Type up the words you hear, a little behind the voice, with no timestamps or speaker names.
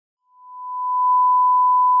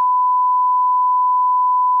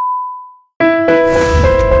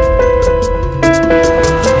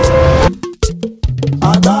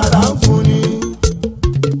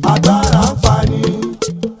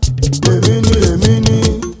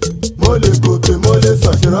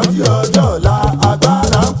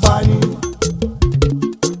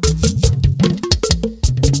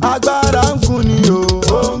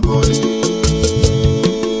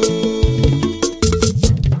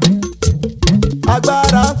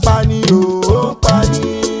agbára ń pa ni o ó ń pa ni.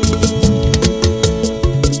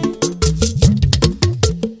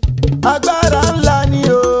 agbára ńlá ni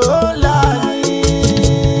o ó ńlá ni.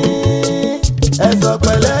 ẹ̀sọ̀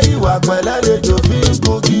pẹ̀lẹ́ ìwà pẹ̀lẹ́ lejò fi ń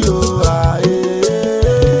gungi o àyè.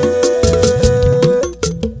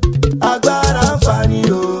 agbára ń pa ni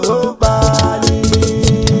o ó ń pa ni.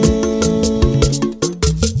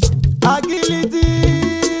 agility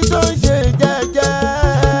tó ń ṣe jẹ́jẹ́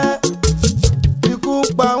ikú ń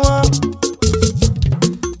pa wọ́n.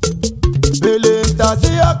 bèlè ń tà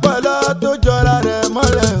sí ọpọlọ tó jọra rẹ̀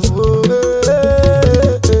mọ́lẹ̀ o.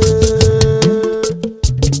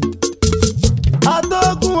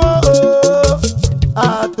 àtògùn o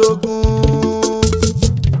àtògùn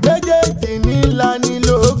méjèèjì ní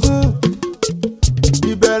lanilógún.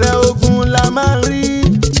 ìbẹ̀rẹ̀ ogun la máa ń rí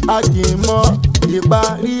a kì í mọ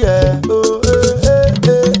ìparí ẹ̀ o.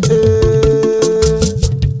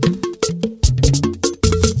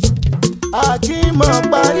 a kì í mọ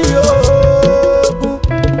parí ogun.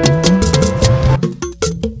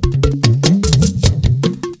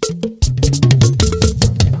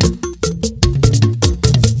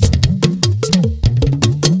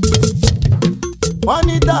 wọ́n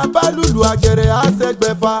ní tá a bá lùlù àgẹ̀rẹ̀ á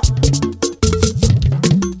ṣẹ́gbẹ̀fà.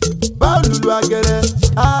 bá lùlù àgẹ̀rẹ̀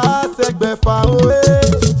á ṣẹ́gbẹ̀fà òwe.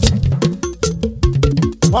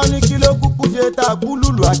 wọ́n ní kí ló kúkú ṣe tá a kú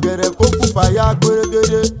lùlù àgẹ̀rẹ̀ kó kú fàyà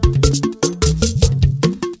gbèrègèdè.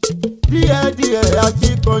 díẹ̀díẹ̀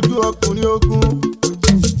akíkanjú ọkùnrin ogun.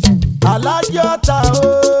 Alhaji ọ̀tá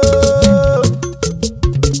o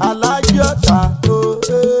Alhaji ọ̀tá o.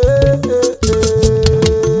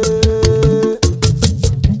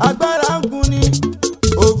 agbára ń gun ni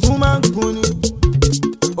ogun máa ń gun ni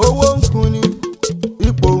owó ń gun ni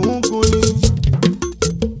ipò ń gun ni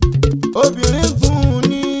obìnrin ń gun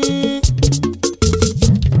ni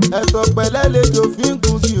ẹ̀sọ̀ pẹ̀lẹ́ lejò fi ń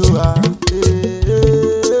gun kí o wá.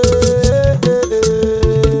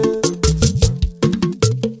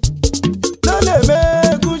 ló lè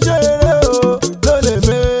mẹ́ẹ̀gùn ṣeré o ló lè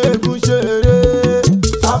mẹ́ẹ̀gùn ṣeré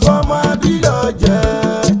àfọmọ́ abílọ̀ jẹ́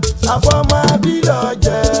àfọmọ́ abílọ̀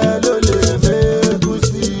jẹ́ ló lè mẹ́ẹ̀gùn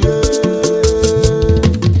sí i.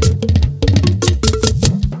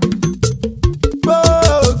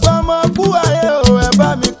 gbogbo ọmọ kú ayé o ẹ bá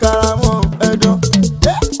mi kàrà mọ́ ẹ̀dán.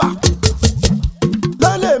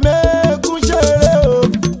 ló lè mẹ́ẹ̀gùn ṣeré o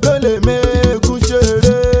ló lè mẹ́ẹ̀gùn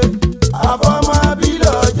ṣeré àfọmọ́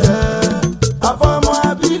abílọ̀ jẹ́ àfọmọ́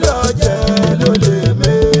abílọ̀ jẹ́ ló lè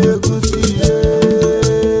mẹ́ẹ̀gùn sí i.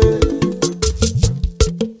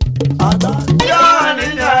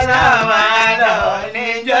 níjọ́ la máa lọ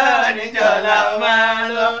níjọ́ la máa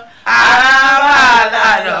lọ àwa là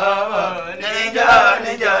lọ́wọ́ níjọ́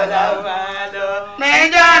la máa lọ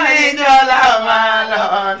níjọ́ la máa lọ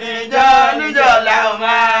níjọ́ la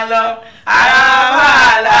máa lọ àwa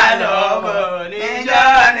là lọ́wọ́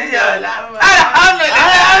níjọ́ la máa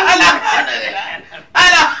lọ.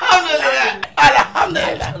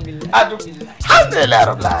 alhamdulilayi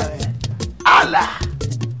rabbil alamin.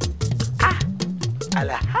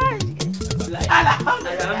 Alhaji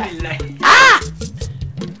alhamdulilayi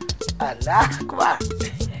alakuba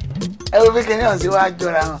ẹ wo bí kìnìún sí wàá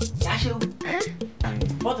jọra wọn. yàṣẹ́wò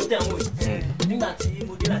fọ́tò tẹ̀ ń wò yìí nígbà tí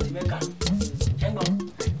mo dé láti mẹ́ka ṣẹ́gbọ́n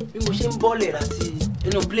bí mo ṣe ń bọ́ọ̀lẹ̀ láti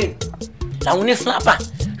inú plane làwọn ní snapper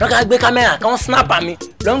lọ́ka gbé kámẹ́rà kan snapper mi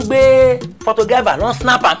ló ń gbé photographer ló ń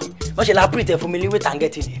snapper mi wọ́n ṣe la print ẹ̀ fún mi ní wait and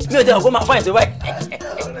get ni mi ò tẹ́ ọkọ máa fáyìn tó báyìí.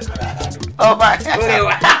 ọba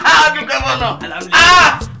adúpẹ́ fọlọ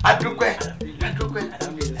adúpẹ́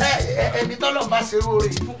ẹni tọ́lọ̀ bá ṣe rú orí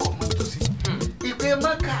fún kọ̀ọ̀mọ́ tó sí ìpè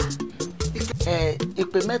mẹ́ka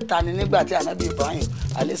ìpè mẹ́ta ni nígbà tí anabi Ibrahim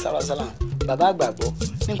alayhisalaam bàbá àgbàgbọ́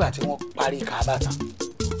nígbà tí wọ́n parí Kaaba tán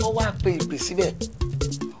ó wá pe ìpè síbẹ̀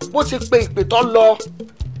bó ti pe ìpè tó lọ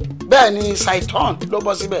bẹ́ẹ̀ ni Saitan ló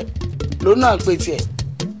bọ́ síbẹ̀ lòun náà pe tiẹ̀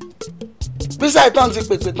bí Saitan ti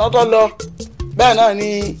pèpè tán tó lọ bẹ́ẹ̀ náà ni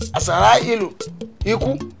àsàrà ìlú ikú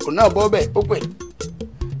òun náà bọ́ bẹ́ẹ̀ ó pè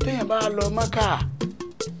téèyàn bá lọ Mẹ́kà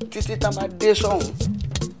títí tá a máa dé sọ́hún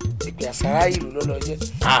ìpè àsàrà ìlú ló lọ jẹ́.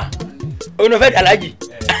 òun ò fẹ́ dàlájì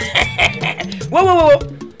wọ́wọ́wọ́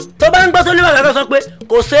tó bá ń gbọ́ tó léwà lọ́dọ̀ sọ pé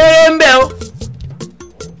kò ṣeré ń bẹ̀ o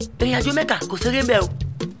ìrìn àjò Mẹ́kà kò ṣeré ń bẹ̀ o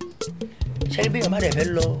ṣẹ́rí bí èèyàn bá dẹ̀ fẹ́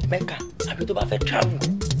lọ Mẹ́kà àbí tó bá fẹ́ travel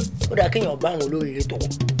ó dáa kéèyàn bá àwọn olóríire tó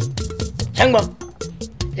wọ̀ ṣẹ́ngbọ́n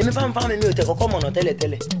èmi fáńfáń mi ò tẹ̀ kọ́kọ́ mọ̀nà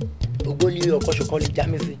tẹ́lẹ̀tẹ́lẹ̀ ògbólí ọkọ̀ ṣòkọ́ lè já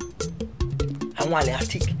mi sí àwọn alẹ́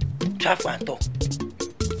arctic travel and tour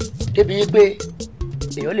débi yí pé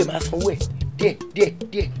èèyàn lè máa sanwó ẹ̀ díẹ̀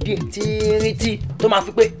tíírítí tó máa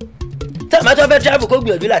fi pé tí àmọ́ tó fẹ́ travel kó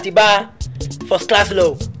gbìyànjú láti bá first class lọ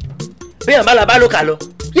béèyàn bá la bá ló kà lọ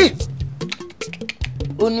yé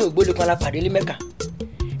ó ní ògbólé kan lápàdé ní mẹ́kà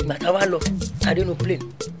ìgbà tá a wá lọ adénú plane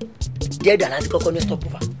jẹ́dà láti kọ́kọ́ ní stop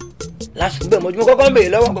over lásìkò bẹ́ẹ̀ mọ́jú mo kọ́kọ́ ń béèrè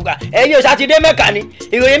lọ́wọ́ gbogbo ẹ̀yin ò sátidé mẹ́kà ni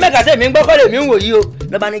ìròyìn mẹ́kà tẹ̀mí ń gbọ́kọ́ lèmi ń wò yí o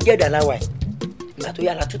lọ́ba ní jẹ́dà láwà ẹ̀ ìgbà tó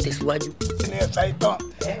yára tó tẹ̀síwájú. ní ẹ̀sà ìtàn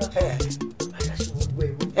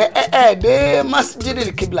ẹ dé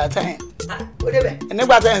masjidil kibla tẹ́yìn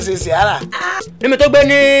nígbà tẹ́yìn ṣe sìárà. níbi tó gbé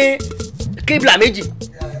ní kíbla méjì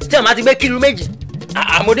tí a máa ti gbé kílù méjì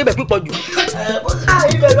àmọ́dé bẹ̀ pípọ̀ jù.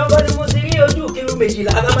 ibẹ̀ lọ́gbọ́n ni mo ti rí ojú kílù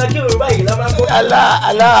méjìlá a máa kírun báyìí la máa kó.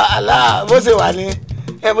 Allah bó ṣe wà ní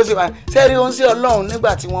bó ṣe wà ní sẹ́ẹ̀rí ohun sí ọlọ́run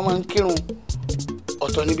nígbà tí wọ́n máa ń kírun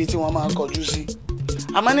ọ̀tọ̀ níbi tí wọ́n máa ń kọjú sí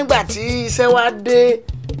àmọ́ nígbà tí iṣẹ́ wá dé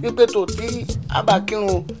wípé tó tí a bá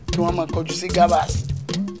kírun kí wọ́n máa kọjú sí gabas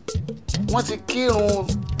wọ́n ti kírun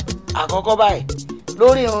àkọ́kọ́ báyìí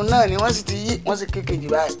lórí irun náà ni wọ́n sì ti yí wọ́n sì kékejì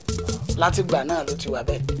báyìí láti gbà náà ló ti wà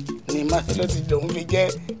bẹ́ẹ̀ ni ló ti lòun fi jẹ́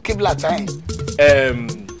kíbla táyìn.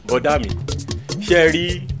 bọ́dà mi ṣe rí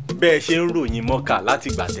bẹ́ẹ̀ ṣe ń ròyìn mọ́kà láti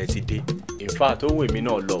gbà tẹ́ ti dé in fact ó wù èmi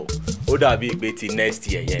náà lọ ó dàbí pé ti next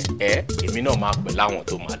year yẹn èmi náà máa pè láwọn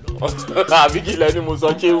tó máa lọ àbí kí lẹni mo sọ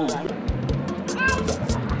ṣé wù.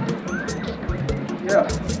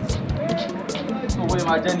 owó yẹn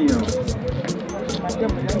máa jẹ́ nìyẹn o.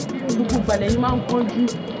 gbogbo ìgbàlẹ̀ yìí máa ń kánjú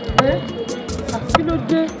kí ló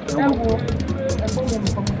dé ẹ wo ẹ̀gbọ́n mi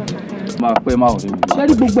nìkan mo fẹ́ sọ fún yín. máa pẹ́ máa ò rí wù. ṣé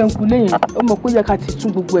rí gbogbo ẹ̀ǹkù lẹ́yìn ó mọ̀ pé yẹ ká ti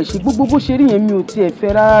tún gbogbo ẹ̀ ṣe gbogbo bó ṣe rí yẹn mi ò tiẹ̀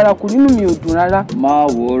fẹ́ rárá kò nínú mi ò dùn rárá. máa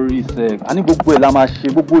wò ó rí sẹ a ní gbogbo ẹ̀ la máa ṣe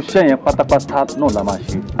gbogbo iṣẹ́ yẹn pátápátá náà la máa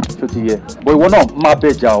ṣe ṣó ti yẹ bọ̀ ìwọ náà má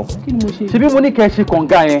bẹ̀ jà o. kí ni mo ṣe. ṣebí mo ní kẹ́ ẹ ṣe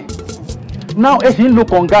kànga yẹn now ẹ sì ń lo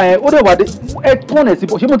kànga yẹn ó dẹ̀ wà dé ẹ tún ẹ̀ sí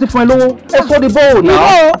bọ̀ ṣé mo ti fún ẹ lówó ẹ sọ di bọ́ọ̀ náà.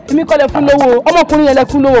 irọ́ èmi kọ́ lẹ fún lówó ọmọkùnrin yẹn lẹ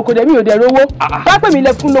fún lówó kò dẹ̀ mi ò dẹ̀ rówó bá pè mí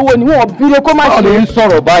lẹ fún lówó ni wọn bí kó má ṣe. báwo lè ń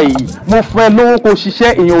sọ̀rọ̀ báyìí mo fún ẹ lówó kó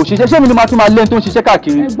ṣiṣẹ́ èèyàn ò ṣiṣẹ́ ṣé mi ni máa tún máa lẹ́ni tó ń ṣiṣẹ́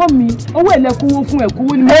káàkiri. ẹ̀gbọ́n mi owó ẹ̀lẹ́kúnwó fún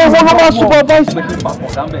ẹ̀kúnwó ni mo. ẹ wọ́n ló máa supervise.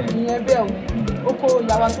 ìyẹn bẹ́ẹ̀ o ó kó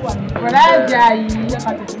ìyàwó tó wà ní. bọ̀dá ẹ̀jẹ̀ yìí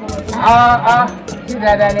sí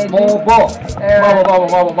dáadáa lẹ́jọ́. mo bọ̀ máa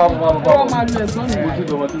bọ̀. ó máa lo ẹ̀gbọ́n mi. mo ti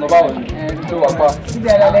dọ̀bọ̀ tí mo bá wọ̀ ní tó wà pa. sí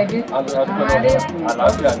dáadáa lẹ́jọ́.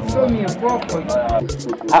 àlàáfíà ni sómi ẹ̀kọ́ ọ̀pọ̀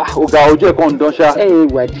yìí. ọ̀gá ojú ẹ̀kọ́ ń dán ṣá.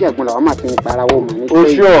 ìwà tí ẹ̀gbọ́n làwọn máa ti ń para wọ́n mọ̀ ní o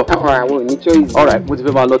sure. àwọn ò ní choice. all right mo ti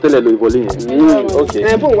fẹ́ máa lọ tẹ́lẹ̀ lo ìwọlé yẹn. ok.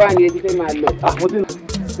 bó wà ní ẹbí fẹ́ máa lọ. mo ti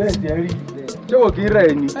bẹ́ẹ̀ jẹ́ rí ṣé wò kí n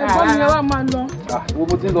rẹ̀ ni. ẹ̀gbọ́n mi ẹ wá máa lọ. wo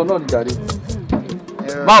mo ti ń lọ náà nìjàre.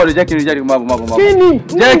 báwo lè jẹ́ kí n rí jáde máa bọ̀. kí ni.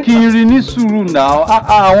 jẹ́ kí n rí ní sùúrù náà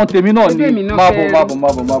àwọn tèmi náà ni máa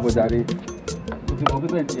bọ̀ jàre. mo ti mọ̀ pé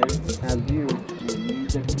bẹ́ẹ̀ jẹ́ rí. àbí o.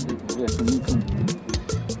 jẹ́ kí n lè kúrò ẹ̀ sí ní kùn.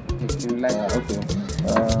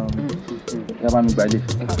 yàrá mi gbà ilé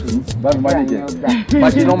bá mi má lè jẹ má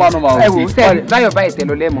ṣe nọ́mà ẹ wò sẹ báyọ̀ báyìí tẹ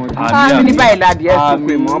lọ lẹ́mọ̀ ọdún ní báyìí láàbì ẹ̀ tó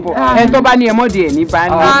pè mọ́ bọ̀ ẹ tó bá ní ẹmọ́dé ẹ̀ ní bá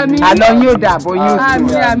ní àlọ́ yóò dàbọ̀ yóò sùn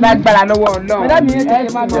lágbára lọ́wọ́ Ọlọ́run ẹ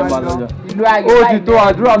ti mọ̀ lọ ìlú ayé ó ti tó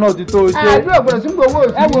àdúrà náà ti tó o ṣe. àdúrà gbọdọ̀ tún gbowó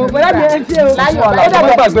òsì. ẹ wò bọ́dá mi ẹ ṣe o. láyọ̀ ó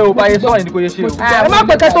dàbọ̀ gbàgbé o báyé sọ́ọ̀yìn ni kò yẹ ṣe o. ẹ má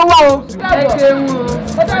pẹ̀kẹ́ tó wá o. ẹ ṣeun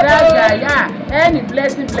o dáadáa yá ẹni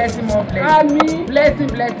blessing more blessing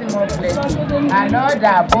blessing more blessing àná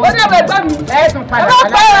dàbọ̀ ó dàbọ̀ ẹgbẹ́ mi. ẹ tún padà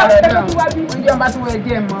padà náà oúnjẹ ọba tún wọ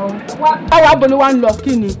ẹjẹ mọ o. báwo abolo wa ń lọ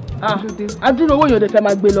kí ni adúrò owó yòòdè fẹ́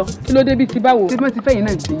máa gbé lọ kí ló dé bíi ti báwo. tí mo ti fẹ́ yìí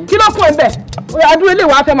náà ti yín. kí ló kún ẹ bẹ́ẹ̀ adúrò ilé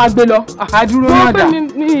wa fẹ́ máa gbé lọ. adúrò náà dà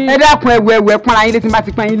ẹ dákun ẹwẹ pọnra yín lé tí n bá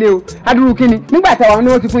ti pọn yín lé o adúrò kí ni nígbà tí àwọn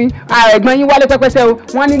ni wọ́n ti fún yín ẹ̀gbọ́n yín wálé pẹ́pẹ́sẹ́ o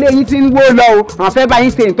wọ́n nílé yín ti ń wó lọ o àwọn fẹ́ bá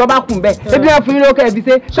yín ṣe ìtọ́ bá kùn bẹ́ẹ̀ ebi wọn fún yín lówó kẹ́ ẹ fi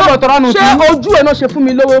ṣe ṣé ọ̀tọ̀rọ̀ nù sí. ṣé ojú ẹ̀ náà ṣe fún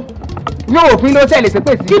mi lówó. yóò wò fún yín lówó tẹ̀lé ṣe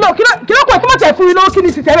pèsè. kí ló kọ́ ẹ̀ tí wọ́n tẹ̀ fún yín lówó kí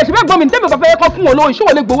ni ti tẹ̀lé ṣe fẹ́ gbọ́ mi tẹ́mi bàbá yẹ kọ́ fún wọn lówó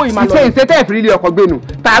ìṣòwò lè gbowó yìí máa lọ. ìṣe tẹ́ẹ̀ fi rí ilé ọkọ̀ gbénu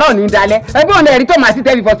tààrọ̀ ní dalẹ̀ ẹgbẹ́ òun ẹ̀rí tó máa ti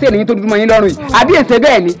tẹ́lifọ̀ sí ènìyàn tó dúdú mọ́ yín lọ́rùn yìí àbí èsè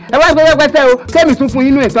bẹ́ẹ̀ ni ẹ wá gbé pẹ́pẹ́sẹ́ o kémi tún fún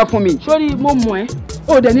yín inú ìtọ́ fún mi. sórí mo mọ̀ ẹ́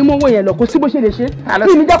o dẹ̀ ní mọ́wọ́ yẹn lọ kò sí bó ṣe lè ṣe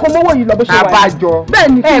kí ni jẹ́ kó mọ́wọ́ yìí lọ bó ṣe wà. àbájọ bẹ́ẹ̀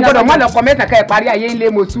ni ẹ gbọ́dọ̀ mọ́ lọ́kọ mẹ́ta ká ẹ parí ayé ńlẹ̀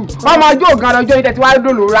mọ̀sù ọmọ ọjọ́ ògan ọjọ́ yìí tẹ̀sí wá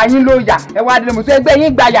dòlò ra yín ló yà ẹ wá délé mọ̀sù ẹgbẹ́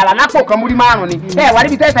yín gba yàrá lápò kan múrí márùn ni ẹ wà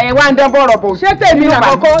níbi tẹ́sán yẹn wá ń dán bọ̀rọ̀ bò. ṣé tèmi nà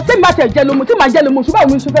kọ́kọ́ tí màá tẹ̀ jẹ́ lomo tí màá jẹ́ lomo ṣùgbọ́n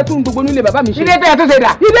àwọn oṣù fẹ́ tún gbogbo nílé bàbá mi ṣe. ilé tẹ́yà tó ṣe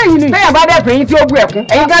dà ilé yìí ni. tẹ́yà bá dẹ̀ fẹ́ yín tí ó bu ẹ̀kún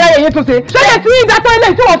ẹ̀yin gánlẹ̀ yẹn tún ṣe. ṣé lè tí ìdátọ́ ilé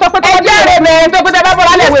tí wọ́n sọ pé ẹ jẹ́ rẹ̀ mẹ́rin tó pété bá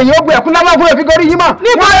bọ́lá lẹ̀wọ̀ èyí ó bu ẹ̀kún lọ́wọ́ fún òfin gorí yín mọ̀.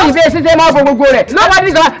 níbo wọ́n yìí fẹ́ ṣiṣẹ́ máa fọ gbogbo rẹ̀ lọ́wọ́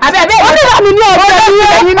dídán àbẹ́ àbẹ́ wọ́n ní wàmí ní ọ̀rọ̀ ẹ̀yìn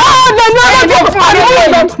ẹ̀yin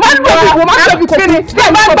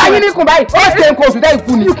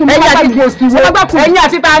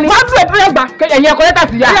àti ta ni ẹ̀yin ẹ̀kọ́ lẹ́tà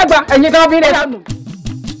sí ya ẹ̀yin kan fi rẹ̀.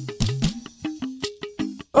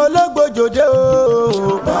 ológbòjòdè o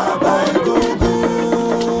bàbá egungun.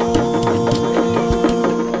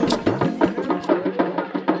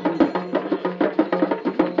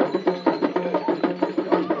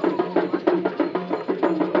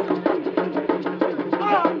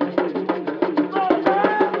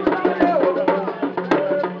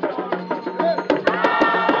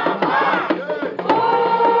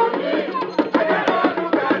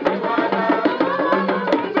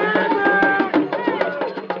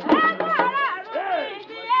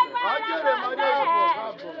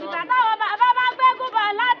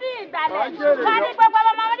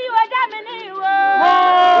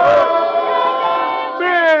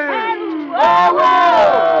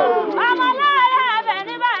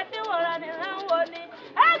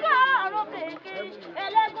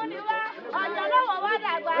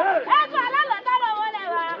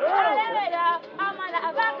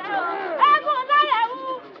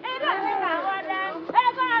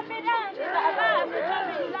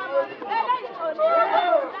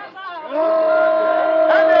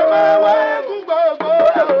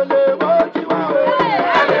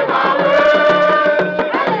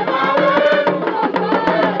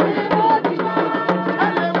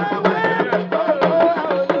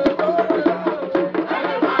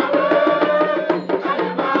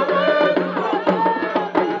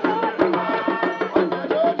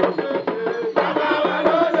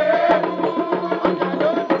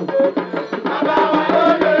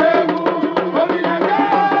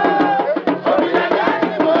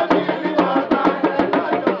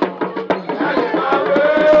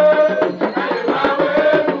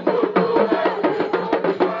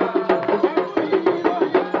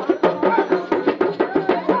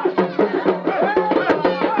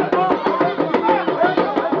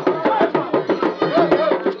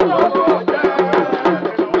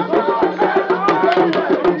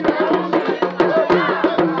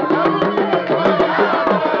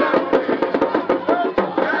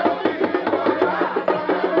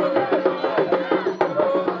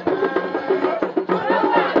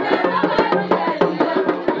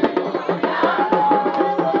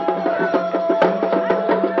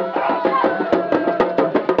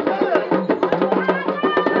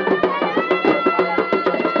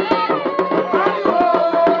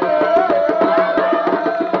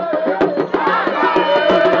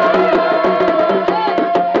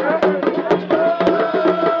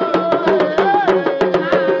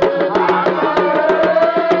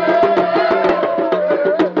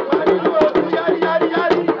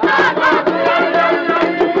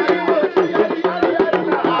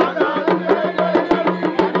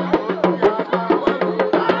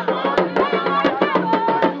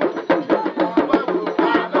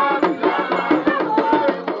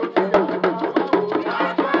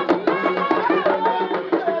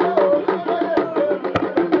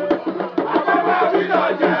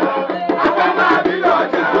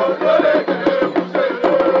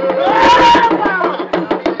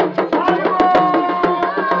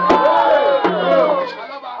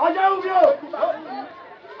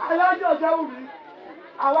 Alhaji ọ̀jẹ̀wù mi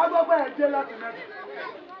àwa gbọ́gbọ́ ẹ̀ dé láti mẹ́ta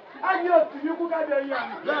ẹni òsì ní kú káde yín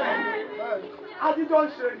àná adijọ́ ń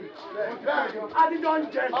ṣe ni adijọ́ ń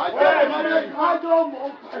jẹ adijọ́ mọ̀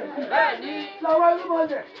ń pẹ̀ làwọn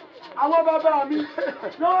ẹlúmọ̀lẹ̀ àwọn bàbá mi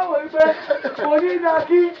lọ́wọ́ wò pé kò ní dá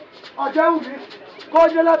kí ọ̀jẹ̀wù mi kó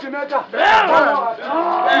dé láti mẹ́ta.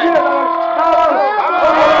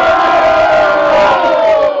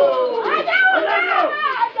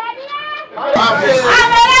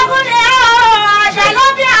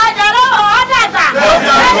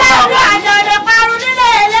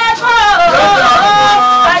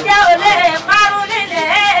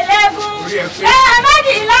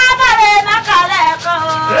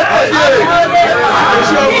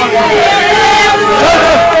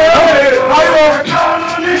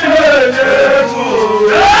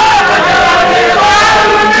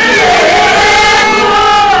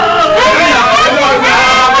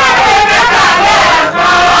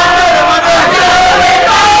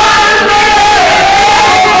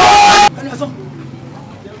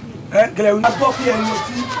 a gbọ́ pé ẹni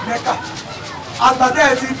sí mẹ́kà àgbàdo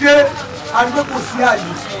ẹ̀ ti dé àdúgbò kò sí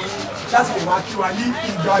àyè láti lè wá kí wa ní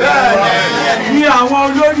ìjọ ayẹyẹ ní àwọn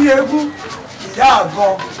olórí eégún ìyá àgọ́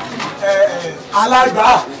alágbà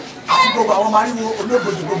àti gbogbo àwọn mariwo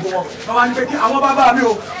olóògbòdì gbogbo wọn wọn wá ní pé kí àwọn bàbá mi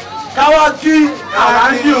o káwá kí àrà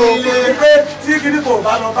ń yí o pé tí kíní kò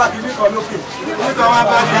bá lọ bá kíní kan lókè kíní kan wá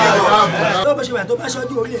bá kíní kan. tó bá ṣe wà tó bá ṣe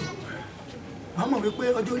ọjọ́ orí ẹ̀ wàá mọ̀ wípé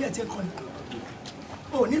ọjọ́ orí ẹ̀ ti ń kọ́ni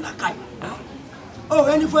o ní làkàì o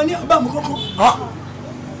ẹni fún ẹ ní àbámu kọ́kọ́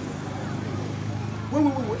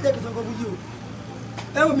wọ́wọ́wọ́ ẹ̀ kìí sọ́kọ́ fún yìí o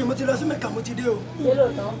ẹ wò mí mo ti lọ sí Mẹ́kà mo ti dé o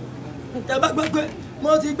ẹ bá gbọ́ pé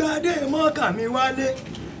mo ti gba adé Mọ́kà mi wálé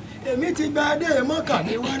èmi ti gba adé Mọ́kà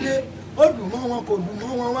mi wálé ó dùn mọ́ wọn kò dùn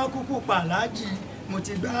mọ́ wọn wá kúkú pa Alhaji mo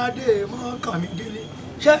ti gba adé Mọ́kà mi délé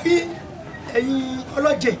ṣé rí ẹ̀yin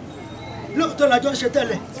ọlọ́jẹ̀ lóòótọ́ la jọ ń ṣe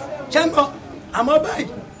tẹ́lẹ̀ ṣé ń gbọ́ àmọ́ báyìí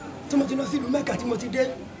tí mo ti lọ sí ìlú Mẹ́kà tí mo ti dé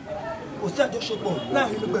kò sí àjọṣepọ̀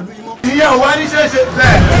láàrin mi pẹ̀lú yín mọ́. ìyẹn ò wá ní ṣeéṣe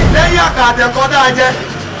bẹ́ẹ̀ lẹ́yìn àkàtẹ̀kọ́ dáa jẹ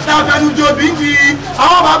táfẹnujọ bí kì í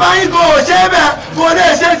àwọn bàbá yín kò ṣe é bẹ́ẹ̀ kò lè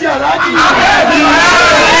ṣe é ti Alhaji.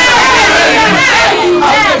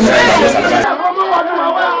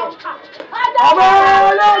 ọmọ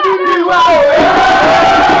ọlọ́dún ni wà ó.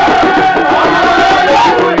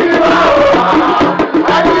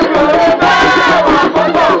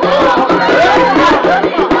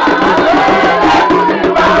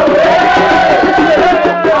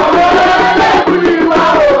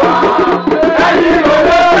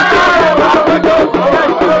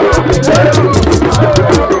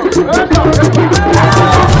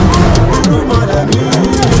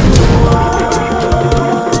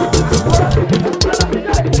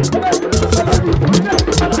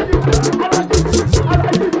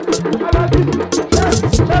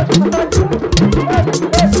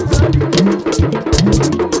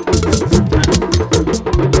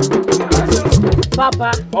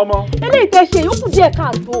 Bàbá ọmọ eléyìí tẹ ṣe yókù díẹ̀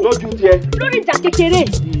káàtó lójú tiẹ̀ lórí ìjà kékeré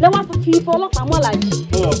lẹ́wọ́n fi ifọ̀ ọlọ́pàá mọ́ Alhaji.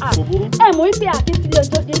 ẹ mọ̀ wípé àti sílé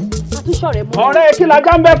ọjọ́ dé àtúnṣọ rẹ̀ mọ́. ọ̀rẹ́ kí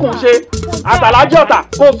lajá ń bẹ́kùn ṣe àtàlájì ọ̀tà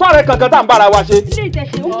kò sọ̀rẹ́ kankan tá à ń bára wa ṣe. ilé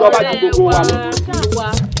ìtẹ̀sẹ̀ ń ìjọba ju gbogbo wa lọ.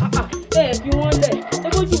 ẹ fi wọ́n lẹ̀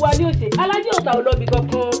ebójú wa ní òsè Alhaji ọ̀tà ò lọ́bì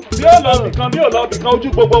kankan. bí ó lọ bìkan bí ó lọ bìkan ojú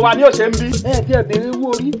gbogbo wa ní òsè ń bí. ẹ ti ẹ bèrè owó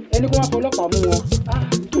orí ẹni kó wá fọ ọlọ́pàá mú wọn.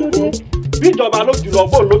 kí ló dé. bí ìjọba ló jù lọ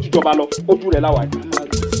bóun ló jù jọba lọ ojú rẹ̀ láwàá yìí.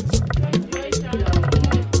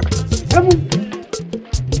 ẹmu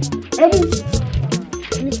ẹmu.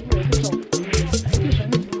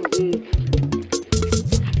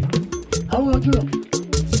 àwọn ojú rẹ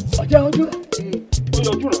ọjà ojú rẹ. ó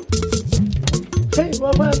yọ ojú rẹ. ṣé ìwọ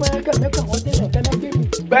bá kẹmẹkà wọn dé kẹmẹ gbé mi.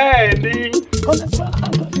 bẹ́ẹ̀ ni.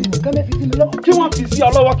 kẹmẹ fi sí mi lọ́wọ́. kí wọ́n fi sí ọ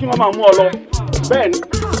lọ́wọ́ kí wọ́n máa mú ọ lọ. bẹ́ẹ̀ ni.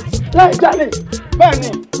 láì jalè. bẹ́ẹ̀ ni.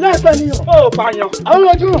 láì pànìyàn. ó pààyàn. àwọn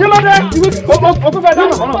ojú rẹ. kí ló dé. o tún fẹ́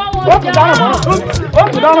dáná mọ́nà. ó tún dáná mọ́nà. ó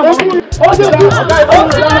tún dáná mọ́nà. ó tún dáná mọ́nà.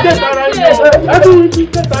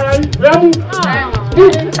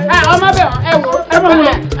 ọmọ bẹ ẹ wo ẹ mọ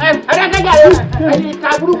wulẹ ẹ dákẹ́jà rẹ ẹni ìka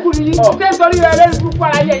burúkú ni yín ṣé nítorí rẹ lórí burúkú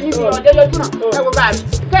ara yẹ yín fi ọdẹ lójú náà ẹ wo bá mi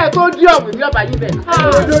kẹ ẹ tó dí ọ̀gbìn bí ọba yín bẹ.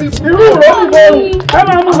 irú ìró ìbò ẹ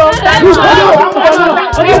máa mú lọ.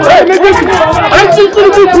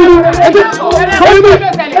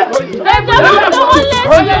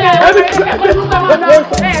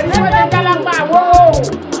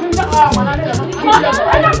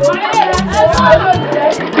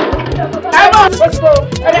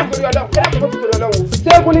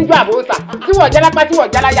 ṣé egun eégún níjọ́ àbòsà tí wọ́n jẹ́ lápá tí wọ́n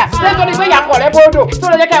jẹ́ láyà nítorí pé ìyàpọ̀ rẹ bóódò tó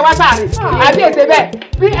lọ jẹ́ ká ẹ wá sáàrin àbí èsè bẹ́ẹ̀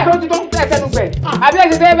bí ẹ̀rọ ti tó ń tẹ̀ sẹ́nu gbẹ̀ àbí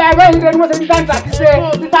èsè bẹ́ẹ̀ bẹ́ẹ̀ ìrẹ́ ni wọ́n ṣe ní táìmù àti ṣe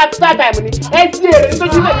ní táìmù ni ẹ ti èrè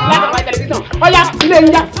nítorí ilé ìlú láti ọ̀pá tẹlifíṣàn ọ̀yá ilé ń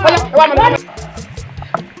yá ọ̀yá ẹ wá mi lọ́wọ́.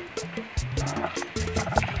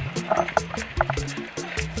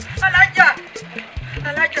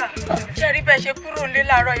 alájà ṣe rí bẹ́ẹ̀ ṣe kúrò nílé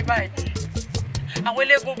láàárọ̀ ibà ẹ̀ àwọn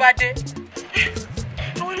eléégún bá dé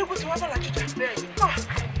àwọn eléégún ti wá bàlá jíjà bẹ́ẹ̀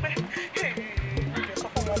pé sọ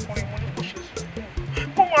fún ọmọkùnrin mo ní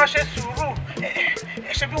kó máa ṣe sùúrù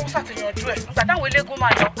ṣe bí wọ́n ṣàtìyànjú ẹ̀. nígbà táwọn eléégún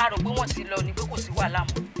máa lọ a rò pé wọ́n ti lọ ní pé kò sí wàhálà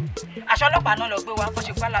mọ́ aṣọ ọlọ́pàá náà lọ gbé wa wọ́n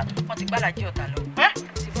ti gbàlà jí ọ̀tá lọ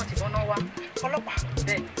tìbọn náà wá ọlọ́pàá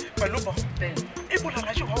bẹ́ẹ̀ pẹ̀lú bọ̀ bẹ́ẹ̀ ibo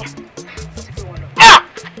làlájì wọ́n wà wọ́n ti gbé wọn lọ.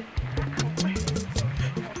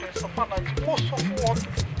 mo sọ fún wọn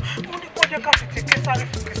mo ní kó jẹ́ ká fi ti késàrì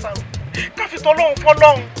fún késàrì ká fi tọ́lọ́hún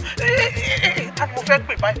fọ́lọ́hún ta ni mo fẹ́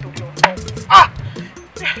pè báyìí torí ọ̀tọ̀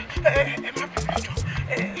ẹ má bẹ̀rẹ̀ jọ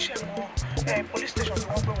ṣe wọn police station tí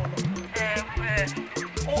wọ́n gbé wọn lọ.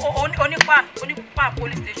 onípa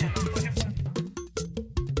police station.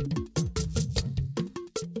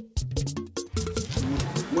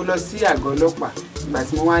 mo lọ sí àgọ́ ọlọ́pàá ìgbà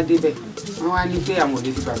tí mo wá débẹ̀ wọ́n wá ní pé àwọn ò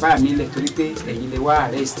lè fi bàbá mi lẹ̀ torí pé ẹ̀yin lè wá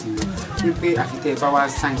arrest mi wípé àfi tẹ́ ẹ bá wá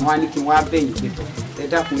sign wọ́n á ní kí n wá bẹ̀yìn pé tọ̀ ẹ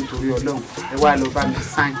dákun nítorí ọlọ́run ẹ wá lọ bá mi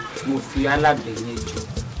sign mo fi alábẹ̀yìn ẹjọ́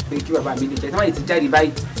pé kí bàbá mi lè jẹ́ tí wọ́n ti jáde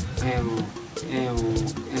báyìí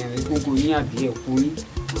egungun yín àbí ẹ̀kú yín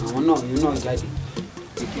àwọn náà yín náà jáde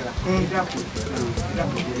kékeré ẹ dákun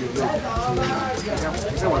nítorí ọlọ́run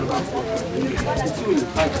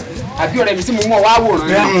àbí ọ̀rẹ́ mi tí mo mọ̀ wá wòrán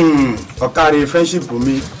náà. ọ̀kàrẹ̀ friendship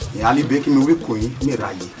mi ìyálíbẹ̀ kí mi wí kò yín mi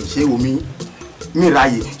ráyè ṣé omi mi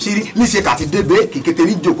ráyè ṣírí níṣe kàti débé kì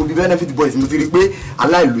kékeré jòkó bí benefit boys mo ti rí pé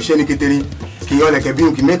aláìlúṣẹ́ ní kékeré kì í ọlẹ̀kẹ̀ bí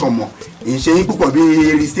òkè mẹ́kàn mọ̀ ìṣe yín púpọ̀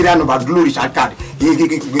bí syria number glory shakad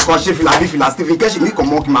kan ṣe fìlà bí fìlà stephen kẹ́sì ní kàn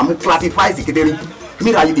mọ́ kí màá mú classify sí kékeré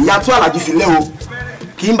mi ráyè ìyá tó Alhaji sílẹ̀ o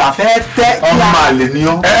kí n bà fẹ́ tẹ́. ọmọ àlè ni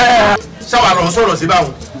ọ́. sáwà lọ sọ̀rọ̀ sí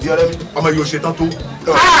báwọn ọmọ yóò ṣe tán tó.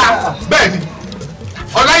 bẹ́ẹ̀ ni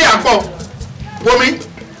ọláyà pọ̀ wọmi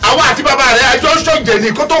àwọn àti bàbá rẹ̀ ẹjọ́ ṣọ̀jẹ̀ ní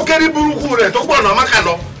kó tó kéré burúkú rẹ̀ tó gbọ̀nà máka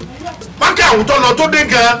lọ máka àwọn tó lọ tó dé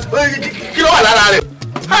gan kí ló wà lára rẹ̀.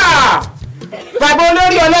 bàbá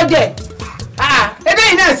olórí ọlọ́jẹ̀ ebe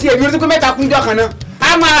yìí náà sí èmi orí tó kó mẹ́ta kúnjọ́ kan náà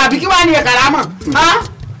a máa àbí kí wàá ní ẹ̀ka lámọ̀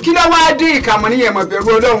kí ló wáá dé ìkàmọ́ níyẹn mọ̀ bẹ̀rù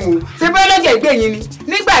ọlọ́run o ṣé bẹ́ẹ̀ lọ́jọ́ ìgbẹ̀yìn ni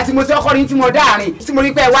nígbà tí mo ti ọkọ ní tí mo dáàrin tí mo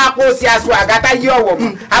rí pé wá kó sí aṣọ àgàtà yí ọwọ́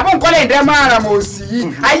mọ́ àbó nǹkan lẹ́yìn dẹ́ máa ràn mọ́ sí i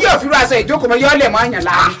ayé òfin aṣọ ìjókòó mọ́ yọ́ọ̀lẹ̀ mọ́ àyàn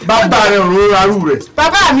láàrin. bàbá rẹ̀ rò arú rẹ̀.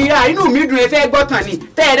 bàbá mi ra inú mi dùn ẹfẹ́ gbọ́tàn ni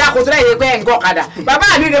tẹ́ ẹ dáko tó láyé pé ẹ̀ ń gọ́ kadà bàbá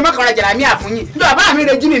mi rẹ mọ́kànlá jàrá mi àfúnyín ní bàbá mi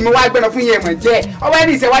rẹ jíìnì mi wá gbẹ́nà fún yẹn mọ̀ jẹ́ ọwọ́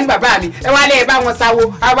ẹni ìṣẹ́ wá ní bàbá mi ẹ wá lẹ́ ẹ bá wọn sáwó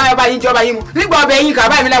abáyọba yín jọba yín mu nígbà ọbẹ̀ yín kà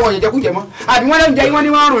báyìí mi láwọn òyìnjẹ kújẹ mọ́ àbí wọ́n lóúnjẹ yín wọ́n ní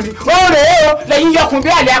wọ́n rùn ni ó rèé o lẹ́yìn yọkùn bí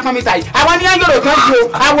àlẹ́ apọ́nmita yìí àwọn ní yọ̀rọ̀ kan ju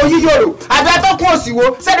àwọn yíyọ̀rọ̀ àbí atọ́kùn òsìwò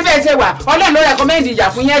sẹ́dífẹ́ ṣe wà ọlọ́run ló rẹ̀kọ́mẹ́ndì ìyà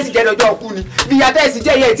fún yẹn sì jẹ́ lọ́jọ́ òkú ni bí ìyá tẹ́ ẹ sì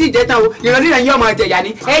jẹ́ yẹ tí ì jẹ́ tán o ìrànlí rẹ̀ yín ọmọ jẹ̀yà ni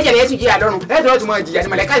ẹ jẹ̀rẹ̀ yẹn sì jìyà lọ́rùn ẹ dọ̀rọ̀ tó mọ jìyà ni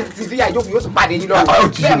mọ̀lẹ́ká ti fi àìjókòó yóò tún pàdé yín lọ́rùn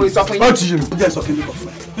bẹ́ẹ̀ mo sọ fún yín. ó ti yé mi jẹ́ sọ kí ni kò fún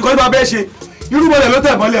ẹ nítorí bá bẹ́ẹ̀ ṣe irú mọ́lẹ̀ ló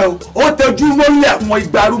tẹ̀ mọ́lẹ̀ o ó tẹjú mọ́lẹ̀ àwọn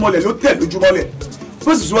igba arú mọ́lẹ̀ ló tẹ̀ lójú mọ́lẹ̀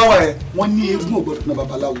bó sì sún wá wà ẹ wọ́n ní eégún ò gbọ́dọ̀ ná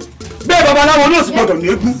babaláwo bẹ́ẹ̀ babaláwo náà sì gbọ́dọ̀ ní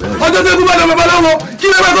eégún ọjọ́ tó eégún bá lọ babaláwo kí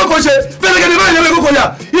lè bá kókó ṣe fẹ́lẹ́gẹ́dẹ́ báyìí lè kókó yà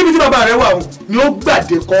ibi tí bàbá rẹ̀ wà o ni ó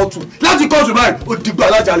gbàdé kóòtù láti kóòtù báyìí ó dìgbà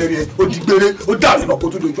alájàlẹ̀ rẹ̀ ó dìgbére ó dàrí lọ kó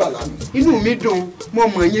tó dojú àlá mi. inú mi dùn mo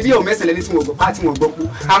mọ̀ yín bí òun mẹ́sàn-án lẹ́ni tí mo gbọ́ pa tí mo gbọ́ kú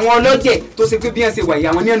àwọn ọlọ́jẹ̀ tó ṣe pé bí wọ́n ṣe wà yìí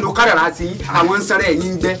àwọn ní ẹnu káràrà ti àwọn ń sanra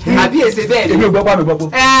ẹ̀yìn gbẹ àbí èsè bẹ́ẹ̀ ni. èmi ò gbọ́ pa mi gbọ́ pé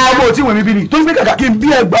ọmọ òtí wọn mi bí ni tó ń gbé kàkà kí n bí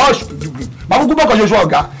ẹgbàá ọ̀ṣùgbùgbù màá kúkú bọ́kọ̀ ṣoṣo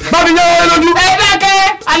ọ̀gá bá mi yẹ ẹ lójú. ẹ dákẹ́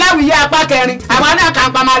aláwìyé apá kẹrin àwọn náà kà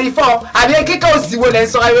ń pa mari fọ àbí kíkẹ́ òsì wo lẹ́ ń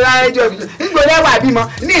sọ ẹjọ́ ńgbọ́lẹ́wà bímọ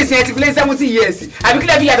ní ìsìn ẹ ti fi lé 70 years àbí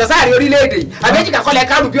kílẹ̀ fi yàtọ̀ sáàrin orílẹ̀-èdè yìí àbí èjìká kọ́lẹ̀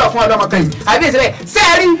kárù bí ọ̀fun ọlọ́mọ kan yìí àbí èsì rẹ̀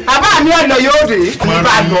sẹ́ẹ̀rí àbá mi ọ̀lọ́ yóò dé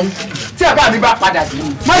bá lọ tí àbá mi bá padà dé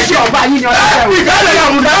mọ́ ṣe ọba yín ni ọ̀dọ́ rẹ̀ wò. ìkàlẹ̀ yà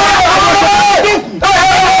wùdá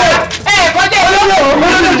kọjá olówó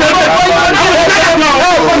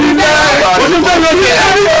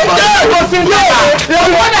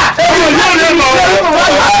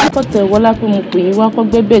kọ́tẹ̀ wọlá pé mo pè yín wá kọ́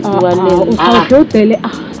gbẹ́bẹ̀ tí wà lẹ́nu. òṣè ó tẹ̀lé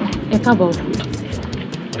ẹ káàbọ̀.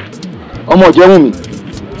 ọmọ ìjẹun mi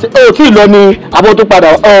o tí ì lọ ní abọ́ tó padà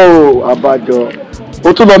àbájọ o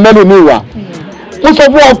tún lọ mẹ́lò ní ìwà mo sọ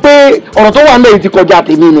fún ọ pé ọ̀rọ̀ tó wà nílẹ̀ yìí ti kọjá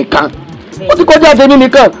tèmi nìkan ó ti kọjá tèmi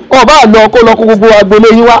nìkan ọba àlọ kó lọ kó gbogbo agboolé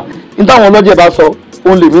yín wá ní táwọn ọlọ́jẹ̀ bá sọ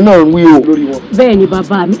òun lèmi náà ń wí o lórí wọn. bẹ́ẹ̀ ni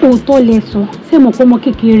bàbá mi òótọ́ lẹ sọ ṣé mo pọ́ ọmọ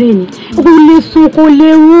kékeré ni kò lè sùn kò lè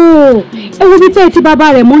rú o ẹ wo bí tẹ́ ẹ ti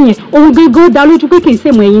bàbá rẹ̀ mú yẹn òun gángan dá lójú pé kì í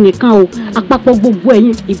ṣèmọ̀ ẹ̀yin nìkan o àpapọ̀ gbogbo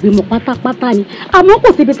ẹ̀yin ìgbìmọ̀ pátápátá ni àmọ́ kò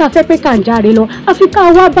síbi tá a fẹ́ pé kà ń járe lọ àfi ká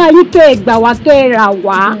wá bá yín kẹ́ ẹ gbà wá kẹ́ ẹ rà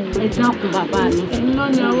wá. ẹ dákun bàbá mi. iná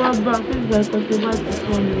ni àwa bá fígbà ìtọ́jú bá ti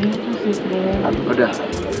sọ nìyí tó ṣe pé.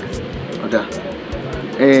 ọ̀dà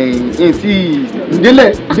ẹ̀yìn tí ìdílé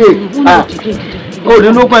dé ó ní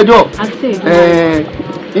ló pẹ́jọ́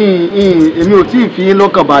èmi ò tí ì fi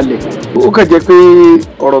lọ́kàn balẹ̀ ó kàn jẹ́ pé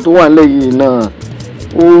ọ̀rọ̀ tó wà nílẹ̀ yìí náà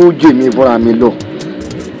ó jẹ́ mi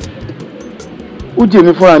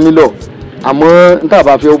fúnra mi lọ àmọ́ níta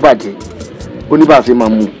bá fẹ́ ó bàjẹ́ ó ní bá a ṣe máa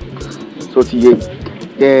mú so ti yé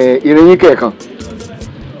ìrìnyín kẹ̀ẹ̀kan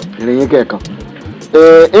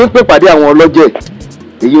ń pè pàdé àwọn ọlọ́jẹ̀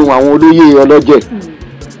èyí wọn àwọn olóyè ọlọ́jẹ̀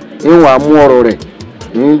ń wàá mú ọ̀rọ̀ rẹ̀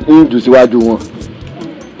ń jù síwájú wọn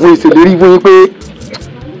wọn ìṣèlérí fún yín pé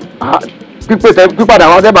pípadà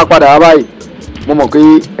àwọn tẹ́ bá padà wá báyìí mo mọ̀ pé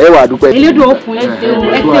ẹ wà dúpẹ́. elédùn ó fún ẹ ṣeun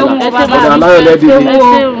ọ̀dà aláyọ̀ lẹ́dí ni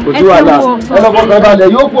ojú àlà ọlọ́pàá kan balẹ̀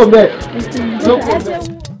yóò pò bẹ́ẹ̀.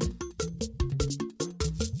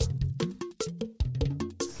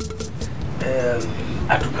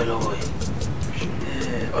 adúpẹ́ lọ́wọ́ yìí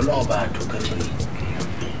ọlọ́run bá adúpẹ́ fún yìí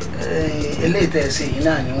eléyìí tẹ́ ẹ ṣe yìí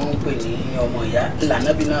náà ni wọ́n ń pè ní ọmọ ìyá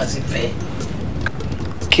lànàbí náà sì fẹ́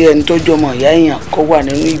kí ẹni tó jọmọ ìyá èèyàn kó wà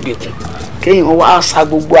nínú ìgbèkùn kéèyàn wá sa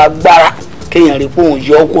gbogbo agbára kéèyàn rí pé òun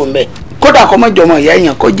yọ ọ́ kó mbẹ́ kódà kọ́ mọ́ jọmọ ìyá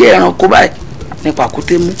èèyàn kó jẹ́ ẹranko báyìí ní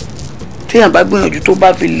pàkúté mú téèyàn bá gbìyànjú tó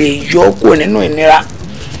bá fi lè yọ ọ́ kó nínú ìnira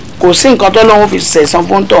kò sí nǹkan tó lọ́wọ́ fi sẹ̀san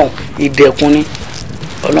fún tọ̀hún ìdẹ̀kùn ni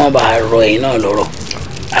ọlọ́run bá rọ ẹ̀yin náà lọ́rọ̀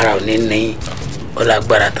ara ò ní ní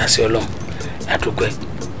ọlágbára tàṣí ọlọ́run àdúpẹ́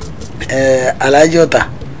Alhaji Ọ̀tà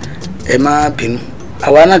ẹ má bínú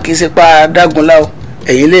àwa náà kì í ṣe pa dágunlá o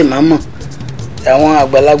ẹ̀yin lè má mọ̀ àwọn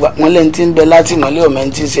àgbàlagbà wọn lẹ́ni tí ń bẹ láti ìmọ̀lẹ́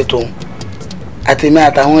ọ̀mẹ́ tí ń ṣe tòun àtẹ̀mí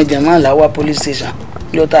àtàwọn jẹ̀mọ́ àláwá police station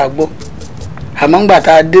ló tá a gbọ́ àmọ́ ńgbà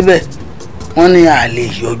tá a débẹ̀ wọ́n ní a lè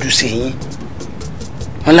yọjú sí yín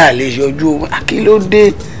wọ́n là lè yọjú o àkìlódé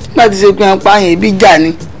nígbà tí ṣe pé wọn pààyàn ibi jà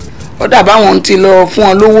ni ọ̀dà báwọn ti lọ fún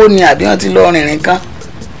wọn lówó ni àbí wọn ti lọ rìnrìn kan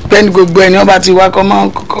pẹ́ẹ́ni gbogbo ẹni wọ́n bá ti wá kọ́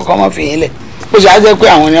mọ́ fi yín lẹ̀ ó ṣe á jẹ́ pé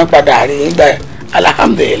àwọn ènìyàn padà rí nígbà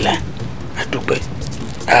alhamdulilayi àdúpẹ́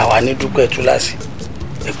àwa ní dúpẹ́ túláàsì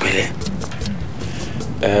ìpínlẹ̀.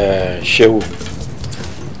 ṣéwù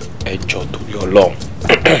ẹjọ́ torí Ọlọ́run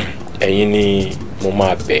ẹ̀yin ni mo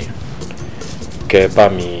máa bẹ̀ kẹ́ bá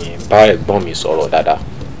mi bá ẹ̀gbọ́n mi sọ̀rọ̀ dáadáa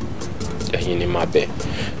ẹ̀yin ni máa bẹ̀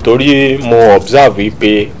torí mo observe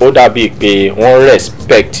pé ó dàbí pé wọ́n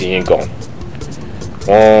respect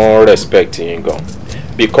yín gan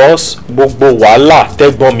because gbogbo wàhálà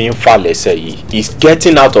tẹ́gbọ́n mi ń fà lẹ́sẹ̀ yìí is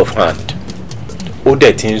getting out of hand ó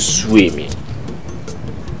dẹ̀ ti ń sú èmi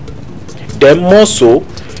then more so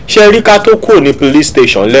ṣe rí ká tó kúrò ní police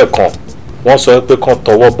station lẹ́ẹ̀kan wọ́n sọ pé kán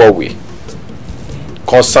tọwọ́ bọ̀wé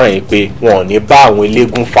kán sign pé wọn ò ní bá àwọn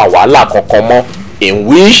eléégún fa wàhálà kankan mọ́ in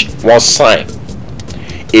which wọ́n sign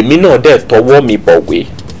èmi náà dẹ̀ tọwọ́ mi bọ̀wé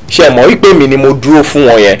ṣe mọ̀ wípé mi ni mo dúró fún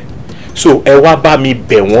wọn yẹn so ẹ wá bá mi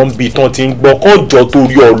bẹ̀ wọ́n bí tán ti ń gbọ́ kán jọ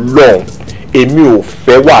torí Ọlọ́run èmi ò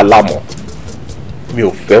fẹ́ wàhálà mọ́ mi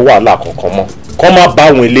ò fẹ́ wàhálà kankan mọ́ kán má bá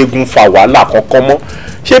àwọn eléégún fa wàhálà kankan mọ́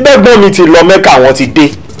ṣé bẹ́ẹ̀ gbọ́n mi ti lọ Mẹ́kà wọn ti dé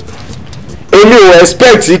èmi ò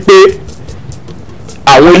expect pé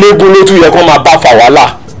àwọn eléégún ló tún yẹ kán máa bá fa wàhálà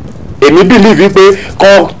èmi believe pé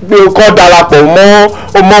kán darapọ̀ mọ́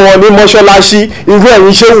wọn ní mọ́ṣáláṣí irú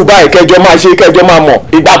ẹ̀yin ṣéwù báyìí kẹjọ máa ṣe kẹjọ máa mọ̀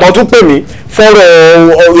ìgbà kan tún pè mí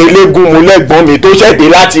fọ́rọ̀ eléégún mu lẹ́gbọ́n mi tó ṣẹ̀dé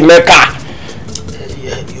láti Mẹ́kà.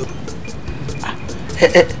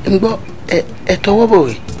 ń gbọ́ ẹ tọwọ́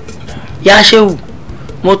bọ̀wé. yá ṣéwù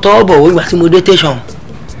mo tọwọ́ bọ̀wé ìgbà tí mo dé tẹ̀sán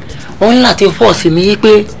wọn ní láti fọ́ọ̀sì mi yí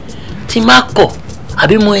pé tí má kọ̀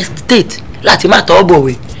àbí mo state láti má tọwọ́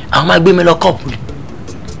bọ̀wé àwọn máa gbé mi lọ kọ́ọ̀pù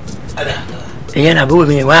ìyẹn àbúrò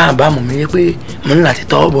mi wá àbámu mi yí pé mo ní láti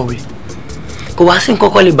tọwọ́ bọ̀wé kò wá sí nǹkan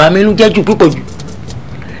kan lè bá mi inú jẹ́ jù púpọ̀ jù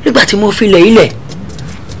nígbà tí mo filẹ̀ ilẹ̀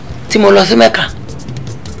tí mo lọ sí Mẹ́kà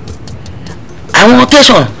àwọn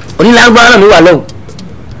tẹ̀sán onílárúbáwá náà mi wà lọ́wọ́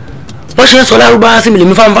wọ́n ṣe ń sọ lárúbáwá sí mi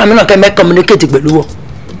lèmi fáwọn náà kẹ́ mẹ́ communicate pẹ̀lú wọn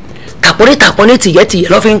tàpọ́nlé tìyẹ́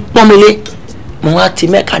lọ́ fi ń pọ́n mi lé mo wá ti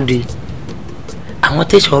Mẹ́kà dé àwọn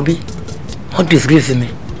tẹ̀sán bí wọ́n disgrace mi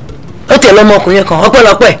ó tẹ̀ lọ́mọkùnrin kan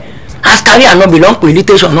ọpẹ́lọpẹ́ askari ànábì ló ń pè ní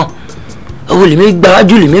tẹ̀sán náà owó lèmi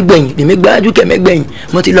gbáwájú lèmi gbẹ̀yìn lèmi gbáwájú kẹ̀mẹ́ gbẹ̀yìn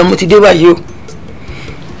mo ti lọ mo ti dé báyìí o.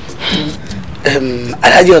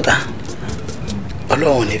 Alhaji Ọ̀tà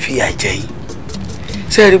Ọlọ́run ní fìyà jẹ yín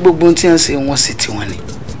ṣé ẹ rí gbogbo ohun tí wọ́n ṣe wọ́n sì tiwọn ni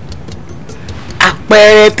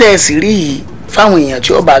àpẹẹrẹ tẹ̀sí rí yìí fáwọn èèyàn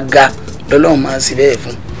tí ó bá ga lọ́lọ́run máa ń ṣe bẹ́ẹ̀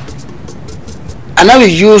fún. Ànábì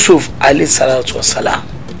Yusuf alayhi salatu wassalam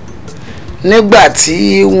nígbà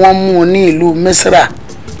tí wọ́n mú un ní ìlú Misra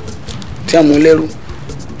tí wọ́n mú lẹ́rú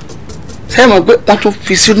sẹ́yìn mọ̀ pé wọ́n tún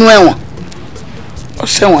fi sínú ẹ̀wọ̀n ó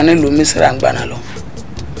ṣẹ̀wọ̀n nílùú Misra ń gbaná lọ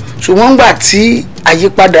ṣùgbọ́n gbà tí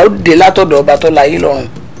àyípadà ó dé látọ̀dọ̀ ọba tó láyé lọ́run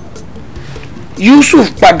Yusuf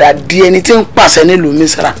padà di ẹni tí ń pàṣẹ nílùú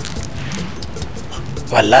Misra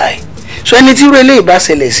wàláì so ẹni tí irú eléyìí bá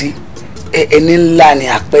ṣẹlẹ̀ sí ẹni ńlá ni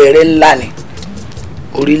àpẹẹrẹ ńlá ni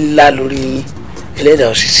orí ńlá lórí yín ẹlẹ́dàá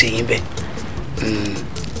ò sì ṣe yín bẹ́ẹ̀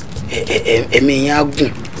ẹ̀mí yín á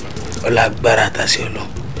gùn ọlá agbára àtàṣe ọlọ́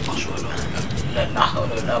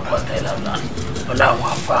ọlá àwọn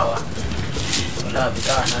afáwa ọlá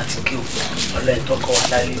àbítáwà náà ti kí o ọlá ìtọ́kọ wa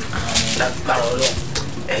láyé lágbára ọlọ́run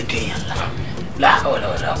ẹ̀ẹ́dẹ̀yàn láhàwọ̀lá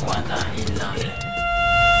ọlá kọ́ńtà ìlà ilẹ̀.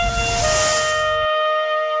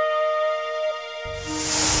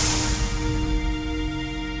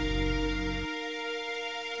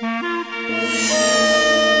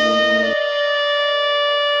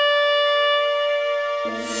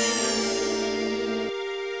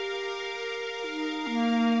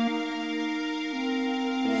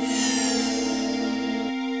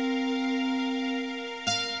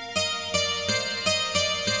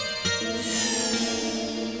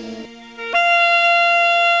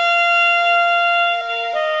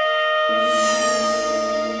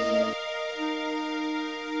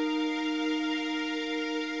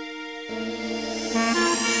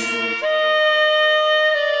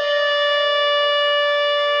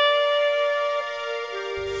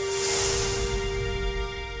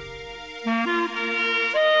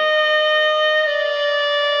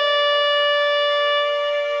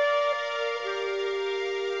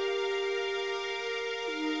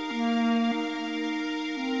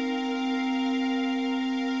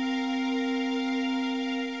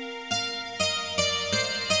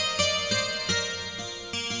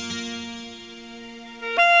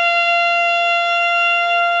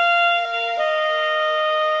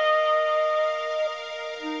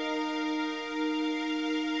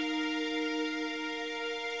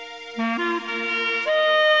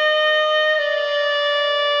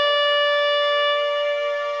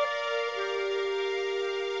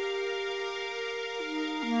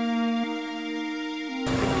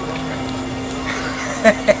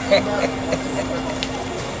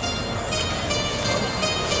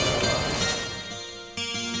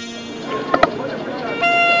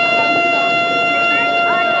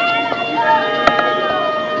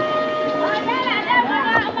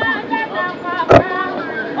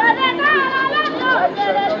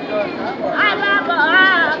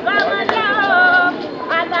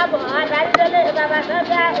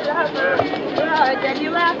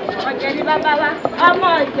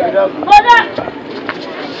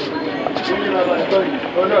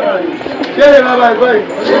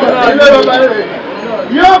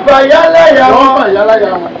 Yóò bá yálẹ̀yà wọn.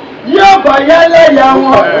 Yóò bá yálẹ̀yà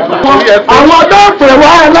wọn. Àwọn tó pè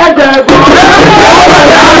wá alájẹ̀gbọ́n. Yóò bá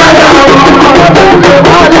yálẹ̀yà wọn. Àwọn tó pè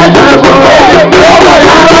wá alájẹ̀gbọ́n. Yóò bá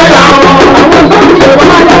yálẹ̀yà wọn. Àwọn tó pè wá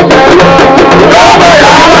alájẹ̀gbọ́n. Yóò bá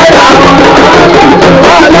yálẹ̀yà wọn. Àwọn tó pè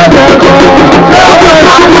wá alájẹ̀gbọ́n. Yóò bá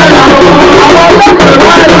yálẹ̀yà wọn. Àwọn tó pè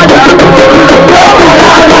wá alájẹ̀gbọ́n. Yóò bá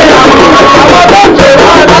yálẹ̀yà wọn. Àwọn tó pè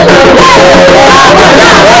wá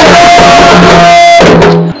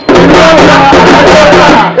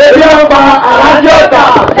Ebi ọba Alhaji ọ̀tà.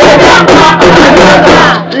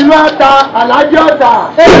 Inú ata Alhaji ọ̀tà.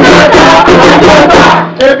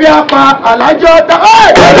 Ebi apa Alhaji ọ̀tà.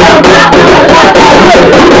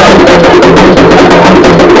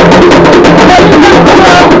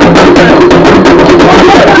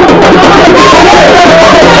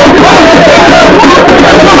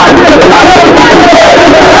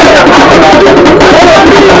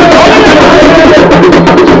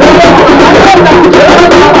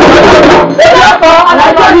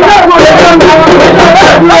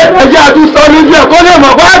 Ẹjẹ́ àtúnṣe ní bí ẹ̀kọ́ lè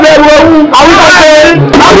mọ̀ bá bẹ̀rù ohun àwọn ọ̀sẹ̀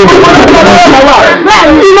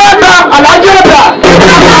ilé ẹ̀ta Alhaji ọ̀tà.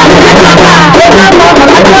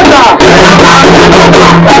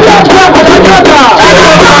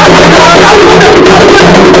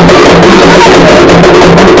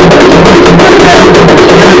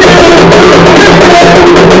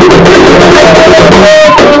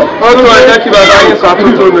 Ọdún ọjọ́ kí bàbá yín sọ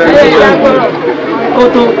àtúntò rẹ̀.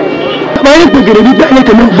 Mo ní gbègèrè bíi bẹ́ẹ̀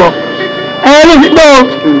tèmi gbọ́. Ẹ̀rọ ìgbọ́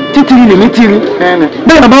títìrì lèmi tìrì.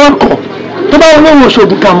 Bẹ́ẹ̀ bàbá wa kọ̀ tó bá wọn lóhùn oṣù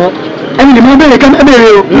ògùnkà mọ́. Ẹni lè máa bẹ̀rẹ̀ ká má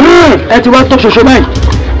bẹ̀rẹ̀ o. Ẹ ti wá tọ́ ṣoṣo báyìí.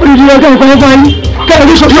 Ó lè di ọjọ́ ìfọyín fún ayé. Kẹ́hìn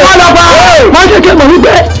ní ṣoṣo. Wọ́n lọ bá. Wọ́n kékeré mọ̀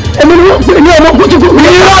wípé èmi ni wọ́n pè ní ọmọ kùtùkù.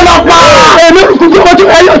 irọ́ lọ pa. èmi ni kùtùkù ọmọ tó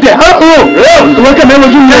ẹyọ tẹ. ìwọ kẹmẹ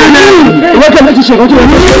ojú mi. ìwọ kẹmẹ ti ṣe ìkọjú rẹ.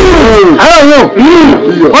 àwọn yóò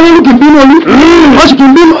wọ́n ní kì í bínú olú. wọ́n sì kì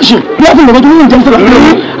í bínú ọ̀sìn. bí wọ́n fi ìwọ̀n tó ń jẹun sọ̀rọ̀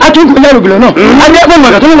a tún kò yára òbílẹ̀ náà. a ní ẹgbẹ́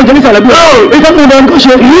ìwọ̀n tó ń jẹun sọ̀rọ̀ bí wọ́n. ìfẹ́ mi nǹkan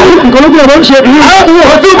ṣe nǹkan lókè ọ̀rọ̀ ṣe. àwọn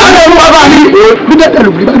yóò tún bá lẹ́nu wá bá mi. bí dẹ́tẹ̀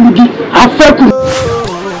lùbí bá lùgí afẹ́kù.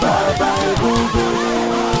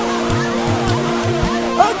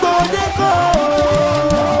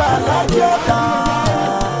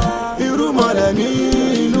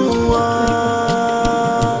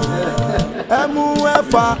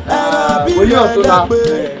 Oyè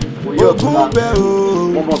ọ̀túnla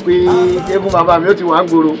mo mọ̀ pé eégún bàbá mi ó ti wà ń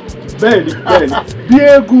gbòòrò. bẹ́ẹ̀ni bí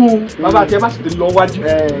eégún bàbá tí ẹ bá sì ti lọ wájú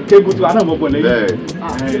kéégún tiwa náà mọ̀ bọ̀ lẹ́yìn.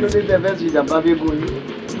 kí ló dé tẹ fẹ́ ṣe ìjàmbá bí eégún yín.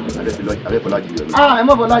 abẹ́fọlá jì yọ. ẹ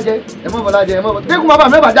mọ̀ bọ́lá jẹ ẹ mọ̀ bọ́lá jẹ ẹ mọ̀ bọ́lá eégún bàbá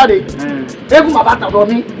mi bá jáde eégún bàbá tàbọ̀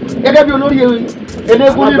mi gẹ́gẹ́ bí olórí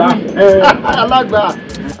eléégún nílùú alágbà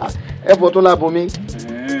ẹ bọ̀ tó lábo mi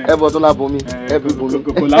ẹ bọ̀ tó lábo mi ẹ fi bò mí.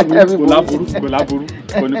 kò láburú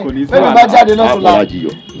kò ní sí wàhálà. bá jáde lọ́tùnla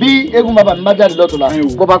bí eégún bàbá mi bá jáde lọ́tùnla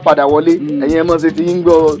kó bá padà wọlé ẹ̀yin ẹ̀ mọ̀ ṣe ti ń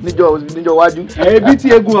gbọ́ níjọ́ wájú. ẹbí tí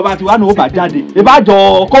eégún bàbá ti wá náà ó bá jáde ìbájọ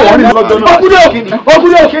kọ́ wọ́n ní lọ́jọ́ náà.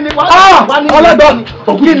 ogúnlé òkìní ọlọ́dọ̀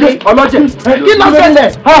ògúnlé ọlọ́jẹ̀ kí ló ṣẹlẹ̀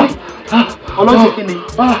ọlọ́jẹ̀ kí ni.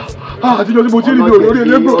 àti lórí mo ti rí olórí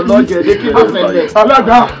elégbò ọlọ́jẹ̀ dé kí ló ṣẹlẹ̀.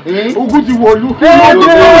 alága ogun ti wọ̀lú.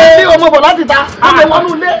 tí ọmọ bọ̀ láti ta ọmọ wọn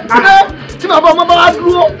nù lé tí bàbá ọmọ bá wá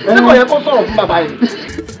dúró ṣé kò yẹ kó sọ̀rọ̀ fún bàbá yìí.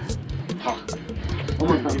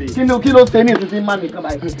 kí ló ṣe ní ìsinsin má nìkan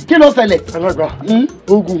báyìí kí ló ṣẹlẹ̀. alága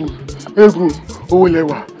ogun eégún owó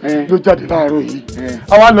lẹwà ló jáde láàárọ̀ yìí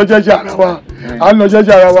àwa lọ jẹ́jẹ́ ara wa à ń lọ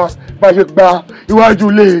jẹ́jẹ́ ara wa bá a ṣe gba iwájú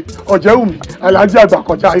ilé ọ̀jẹ̀wùmí Alhaji àgbà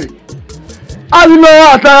kọjá yìí a ti lọ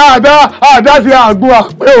àtàrà àdá sí àgún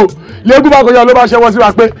àpé o lẹ́gùn bá kọjá ló bá ṣẹ́wọ́ sí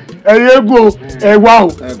wa pé ẹ̀yin eégún o ẹ wá o.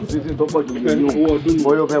 kò sí sí tó pọ̀ jù ní owó ọdún ni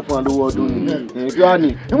bọ́yọ̀ fẹ́ fún wa lówó ọdún ni kí wàá ní.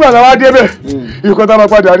 nígbà tá a wá débẹ̀ ìkọ́ tá a máa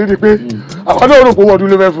padà rí ni pé àwọn náà rò pé owó ọdún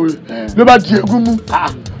ló fẹ́ fún mi ló bá di eégún mú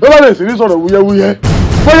ló bá lè sí ní sọ̀rọ̀ wúyẹ́wúyẹ́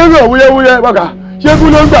bóyá ní wúyẹ́wúyẹ́ bàkà ṣé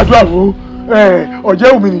eégún ló ń gbàdúrà fún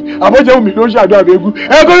ọ̀jẹ̀wùmí ni àbọ̀jẹ̀wùmí ló ń ṣàdúrà fún eégún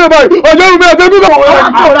kó yẹ báyìí ọ̀jẹ̀wùmí ẹ̀ẹ́dẹ́gbẹ́ bá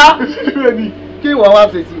wọ́n kí ìwà wa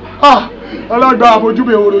ṣe sí. ọlọ́gbà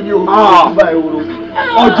àmójúbẹ̀ ehoro ni o.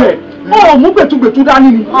 ọ̀jẹ̀ ó mú gbẹ̀tugbẹ̀tu dání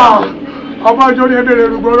ni. ọmọ ìjọ ni ebèrè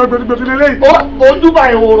rúgbọ́n ọ̀rọ̀ gbẹ̀tugbẹ̀tu lélẹ́yìn. ojúbà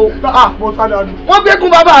ehoro. mo sá dànù. wọ́n gbé kún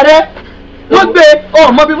bàbá rẹ̀ wọ́n gbé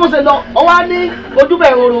ọmọ bí wọ́n ṣe lọ ọwọ́ á ní ojúbà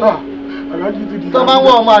ehoro. tó máa ń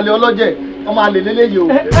wọ ọmọ àlè ọlọ́jẹ̀ ọmọ àlè lélẹ́yìí o.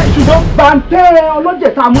 ṣùgbọ́n bàǹtẹ́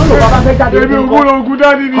ọlọ́jẹ̀ tá a mọ̀ lọ bàbá fẹ́ jáde. èmi ò gbọ́dọ̀ ogun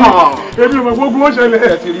dání ni èmi ò mọ̀ gbogbo ó ṣẹlẹ̀.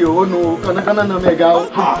 ẹ ti rí òun nu kánákáná náà mẹ́ga o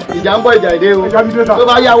ìjà ń bọ̀ ìjà ìdè o tó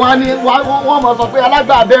bá yà wọ́n mọ̀ sọ pé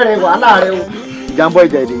alágbà bẹ̀rẹ̀ wàhálà rẹ o ìjà ń bọ̀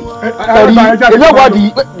ìjà ìdè. ẹ̀rí èmi ò wádìí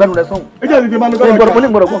gbẹnu rẹ sọ̀hún. ẹ jẹ́ ìdíje máa ń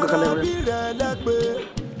gbọ́dọ̀ gbọ́n kankan lẹ́nu rẹ.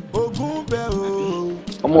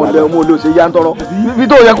 ọmọ olè ṣe yá ń tọrọ bí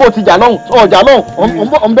tó yẹ kó ti jà lọ́hùn ọjà lọ́hùn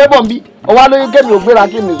ọ̀nbẹ́ bọ̀ ń bí ọwọ́ alóye kẹ́mi ò gbéra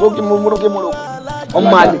kí mi sókè mo múlò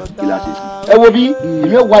ọmọ àlè ẹ wo bí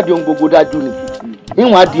èmi ò wádìí ohun gbogbo dájú ni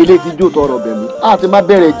ìwọ̀n adìẹ lè ti jó tọrọ bẹ̀ mí ti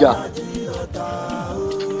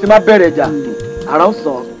má bẹ̀rẹ̀ jà ara ń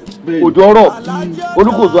sàn òjò ọ̀rọ̀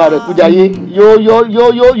olùkóso ààrẹ kújayé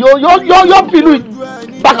yóò fìlú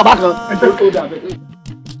bákàbákan.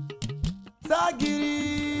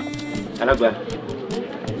 alágbà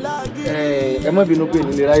ẹ má bínú pé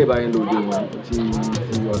nílé ráyè báyìí lòdì wọn ti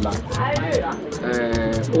ọ̀la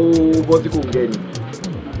ó bọ́ tí kò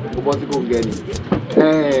ń gẹ ni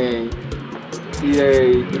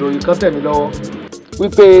ìròyìn kan tẹ̀ mí lọ́wọ́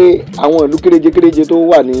wípé àwọn ìlú kéréje tó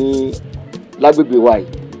wà ní lágbègbè wa yìí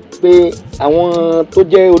pé àwọn tó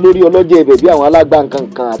jẹ́ olórí ọlọ́jẹ̀ ibẹ̀ bí àwọn alágbà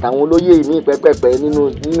nǹkan àtàwọn olóyè ní pẹ́pẹ́pẹ́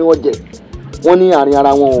nínú ọ̀jẹ̀ wọ́n ní àárín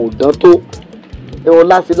ara wọn ò dán tó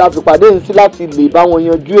ọ̀la sí la fi pàdé sí láti lè bá wọn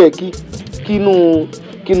yanjú ẹ̀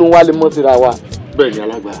kínú wa lè mọ́ síra wa. bẹ́ẹ̀ ni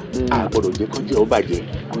alágbà a gbọ́dọ̀ jẹ́ kọjá ó bàjẹ́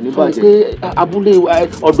pé abúlé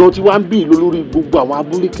ọ̀dọ́ tí wàá ń bì lórí gbogbo àwọn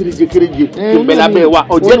abúlé kéréje tó ń bẹ lábẹ́ wa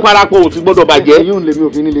ọ̀jẹ̀ parapọ̀ ò ti gbọ́dọ̀ bàjẹ́. ẹ̀yin ò lè mi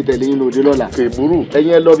òfin nílé tẹ̀lé yín lòdì lọ́la. kèbúrú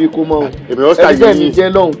ẹ̀yin ẹ lọ bí kó mọ́ o. èmi ọ̀ sàyè yín ẹ̀yin mi jẹ́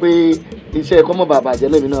lọ́hùn pé iṣẹ́ ẹ̀kọ́ mọ̀ bàbà jẹ́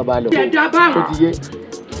lẹ́mi náà bá lọ.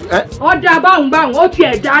 ọjà báhùn ó ti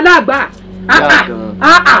ẹ̀dá alágbà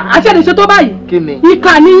àṣẹ́ni ṣe tó báyìí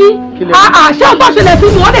ìkà níyí ṣé ń bọ́ ṣẹlẹ̀ sí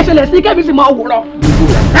mi wọ́n lè ṣẹlẹ̀ sí kẹ́mi sì mọ òwúrọ̀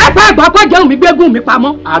ẹ pa ẹ̀gbọ́n kọ́ jẹun mi gbégún mi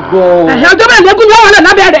pamọ́ ọjọ́ bẹ́ẹ̀ lẹ́gùn ni wọ́n wọlé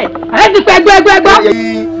lábẹ́ rẹ̀ ẹ ti pẹ́ gbẹ́gbẹ́gbọ́.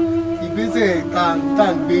 ìgbésẹ̀ tá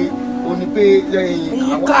à ń gbé o ní pé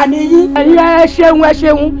ìkà níyí. ẹ̀yin ẹ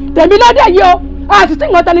ṣeun tèmi lọ́dẹ̀ yìí o àti tí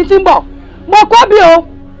nǹkan tẹni ti ń bọ̀ mo kọ́ bí o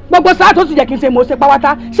gbogbo sáà tó sì jẹ́ kí n ṣe mo ṣe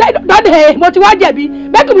pàwátá ṣé dọ́dẹ̀ mo ti wá jẹ̀bi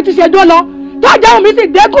bẹ́ẹ̀ kí mi ti ṣe dó lọ tọ́jà mi sì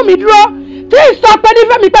dẹ́kun mi dúró tí sọ pé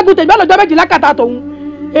nífẹ̀ẹ́ mi pẹ́gun tèmi ọlọ́jọ́ méjìlá kàtà tòun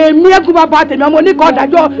èmi ẹkùn bàbá tèmi ọmọ oníkan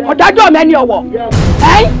ọ̀dájọ́ mẹ́ni ọ̀wọ̀.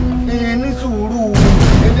 ní sùúrù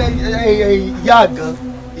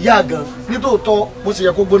ìyá àgàn nítòótọ́ bó ṣe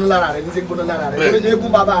yẹ kó gbóná lára rẹ̀ ní ṣe gbóná lára rẹ̀ lórí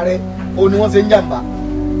eégún bàbá rẹ̀ o ni wọ́n ṣe ń jàǹbá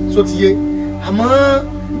só ti yé àmọ́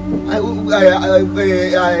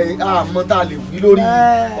àmọ́ tá a lè wí lórí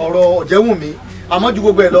ọ̀rọ̀ Ọ̀jẹ̀wùnmí àmọ́ ju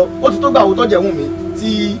gbogbo ẹ̀ lọ ó ti tó gbà wò tọ́jẹ̀wùnmí tí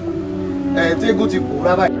eégún ti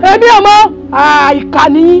pòórá báyìí. èmi ọmọ ìkà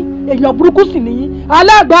nìyí èèyàn burúkú sì nìyí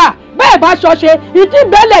alágbà bẹ́ẹ̀ bá ṣọṣe ìdí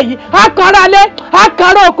ìbẹ́lẹ̀ yìí akànra lé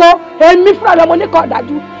akànra oko èmi fúnra lọ́mọ oníkan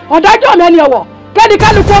ọ̀dájọ́ mẹ́ni ọ̀wọ̀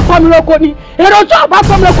kẹ́nikẹ́ni kó pọnmi roko ni èrò tí ọba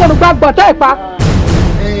pọnmi roko nùgbà gbọ̀tẹ́ ìpa.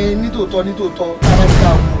 nítòótọ́ tára ní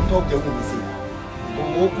káwọn tó jẹun mi sí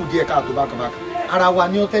owó kù díẹ̀ káàtó bákàbákà ara wa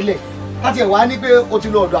ní ọ tẹ́lẹ̀ láti ẹ̀ wá ní pé o ti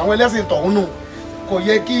lọ ọ̀dọ̀ àwọn ẹlẹ́sìn tọ̀hún nù kò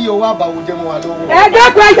yẹ kí o wá bá oúnjẹ mọ́ wa lọ́wọ́. ẹ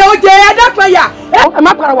dákun ẹyà oúnjẹ ẹ dákun ẹyà. ẹ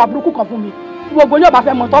má para wà burúkú kan fún mi gbogbo yóò bá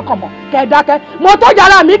fẹ́ mọ tọkàn mọ kẹ ẹ dákẹ́ mo tó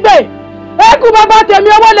yàrá mi gbé eégún bàbá tèmi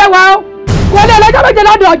owó lẹ́wà o kò lè lọ́jọ́ méje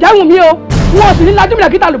lọ́dọ̀ Ọ̀jẹ̀wùnmí o wọn ò sì ní lajú mílẹ̀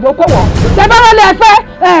kíta lùbọ́ kó wọ̀ tẹ́fẹ́ wọn lè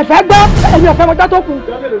fẹ́ gbọ́ èmi ò fẹ́ mọjọ́ tó kù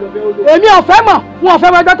èmi ò fẹ́ mọ̀ wọn ò fẹ́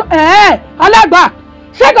mọjọ́ tó alágbà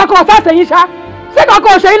ṣé kankan ọ̀sán ṣèyí ṣá ṣé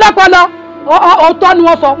kankan òṣèyí lọ́pọlọ ọ̀tọ̀ ni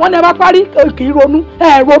wọ́n sọ wọ́n ní ẹ bá parí kì í ronú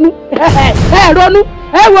ronú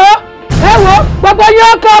ẹ wo gbogbo yín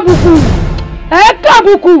ó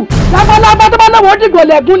kábùkù lábálábá tó bá náà wọ́n dìgbò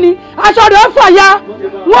lẹ́gún ni aṣọ rẹ̀ ó fàya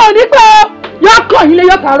wọn ò ní pé yọ kàn yín lé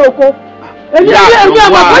yọ kàró oko èmi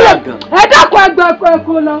ọmọ kọlẹ ẹ dákun ẹgbẹ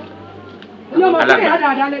ẹkọ lọ.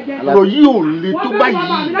 ọ̀rọ̀ yìí ò le tó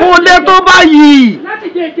báyìí. kò le tó báyìí.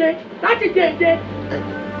 láti jẹjẹ.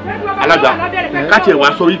 alága káàtì ẹ̀ wá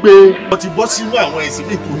sọ wípé wọ́n ti bọ́ sínú àwọn ẹ̀sìn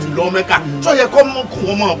mi tó ti lọ Mẹ́kà tó yẹ kó mọ́ kó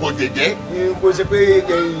wọ́n máa bọ̀ jẹ̀jẹ́. kò ṣe pé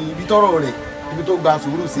ibi tọ́rọ̀ rẹ̀ ibi tó gba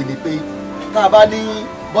sùúrù sí ni pé tá a bá ní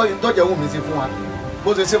tọ́jẹ̀wùnmí ṣe fún wa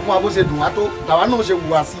bó ṣe fún wa bó ṣe dùn wá tó làwa náà ṣe wù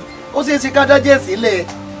wá sí ó ṣe é ṣe ká dájẹ́ sílẹ̀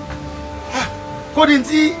kó di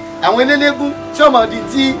ti àwọn elélégún tí ọmọ di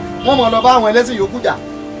ti wọ́n mọ̀ lọ bá àwọn ẹlẹ́sìn yòókù jà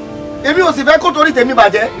èmi ò sì fẹ́ kó torí tèmi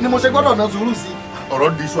bàjẹ́ ni mo ṣe gbọ́dọ̀ ná sùúrù sí. ọ̀rọ̀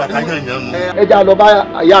di iṣu àtàyàn yẹn nu. ẹja lọ bá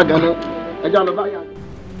ìyá àgàn náà ẹja lọ bá ìyá àgàn.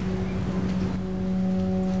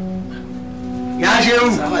 yà á ṣe rú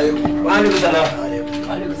wà ní kùsàlà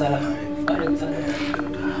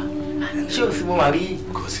ṣé o sì mọ màrí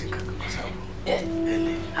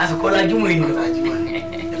àsìkò ọlájúmọ̀ yìí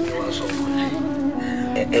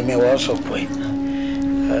ẹ̀mí wọ́n sọ̀pọ̀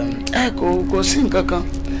ẹ̀ kò sí nǹkan kan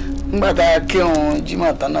nígbà tá a kírun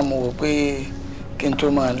Jímọ̀ tán náà mo wò pé kí n tó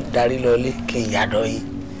máa darí lọlé kí n yàdọ̀ yín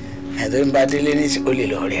ẹ̀dọ́ ń bá délé ní ó lè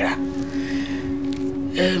lọ ríra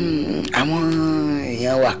àwọn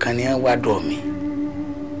èèyàn wa kan ní wá dọ̀ mí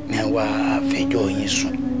ní wá fẹjọ́ yín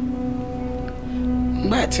sùn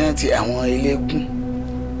nígbà tí wọ́n ti àwọn eléégún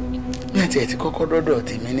bí àti ẹ̀ ti kọ́kọ́ dọ́dọ̀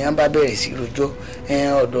tèmi ni wọ́n bá bẹ̀rẹ̀ sí rojọ́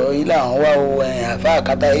ọ̀dọ̀ yìí làwọn wá o àfa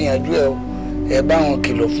àkàtà ìyànjú ẹ̀ o ẹ bá wọn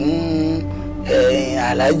kìlọ̀ fún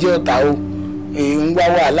Alhaji ọ̀tá o ń wá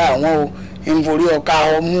wàhálà àwọn o ń forí ọ̀ka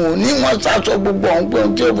ọmú o ní wọ́n sàṣọ gbogbo ọ̀hún pé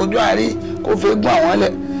ohun tí ò fojú àárí kó fẹ́ gún àwọn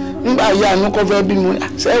lẹ̀ nígbà yá àánú kó fẹ́ bí mi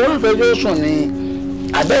ṣé wọ́n fẹjọ́ sùn ní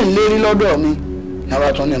abẹ́ ìlérí lọ́dọ̀ mi náà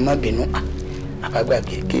wàá tún ní má bínú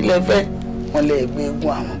àbágbàgbé kí lẹ fẹ́ wọ́n lè gbé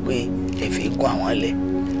gún àwọn pé ẹ fi gún àwọn lẹ̀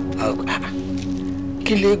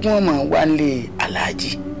kí lè gún ọmọ wa lé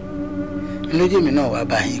Alhaji lójú mi náà wá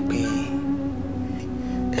báyìí pé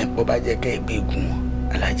ẹ bọ́ bá jẹ́ kẹ́ ẹ gbé gún wọn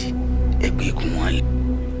Alhaji ẹ gbé gún wọn lẹ̀.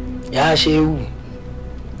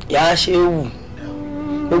 yàá ṣe wù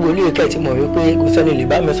gbogbo ilé ìkẹ́ tí mo rí pé kò sẹ́ni lè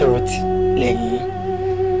bá mi sọ̀rọ̀ tì lẹ́yìn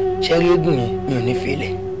ṣẹ́rí eégún yẹn mi ò ní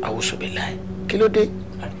filẹ̀ àwòsùnbẹ̀ láì kí ló dé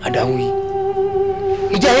àdáhùn yìí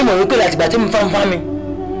ìjà yìí mọ̀ wípé látìgbà tí mo fáńfá mi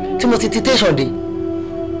tí mo ti tẹ̀sán dé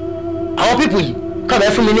àwọn pípù yìí kàbẹ́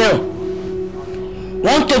fún mi níran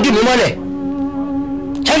wọ́n ń tọ́jú mi mọ́lẹ̀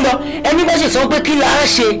ṣẹ́ńgbọ́n ẹni bá sì sọ pé kí là á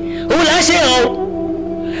ṣe òun là á ṣe hàn o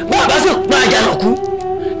bó àbá sì pa àjànà kú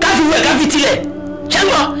káfí wẹ̀ káfí tilẹ̀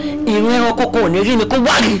ṣẹ́ńgbọ́n ìrún ẹran kókó ò ní rí ni kó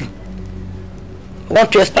wá gírì wọ́n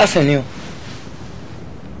trespassing ni o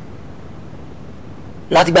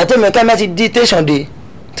látìgbà tí mi kẹ́mẹ́ ti di tẹ̀sán dé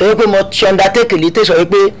torí pé mo ṣe undertake lè tẹ̀sán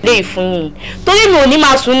wípé. lè fún yín torí mi ò ní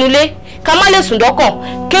máa sùn nulẹ̀ ká má lè sùn dọ́kàn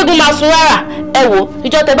kéegun máa sun rárá ẹ wò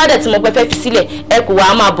ìjọ tẹ bá dẹ̀ tí mo pẹ́ fẹ́ fi sílẹ̀ ẹ kò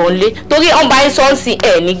wá máa bọ̀ nílé torí ọ̀nba yín sọ́ọ̀sì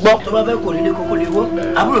ẹ̀ ní gbọ́. tó bá fẹ́ kò nílé kókó lè wó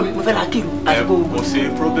àbúrò mi mo fẹ́ la kírun àsìkò ògùn. kò sí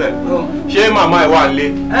problem ṣé màmá ẹ wà nílé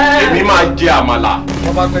èmi máa jẹ àmàlà.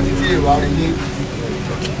 wọ́n bá pẹ́ títí ìwà rẹ̀ ní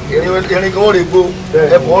erin kan ó rè gbó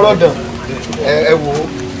ẹ̀fọ́ ọ̀rọ̀ dàn ẹ wò ó.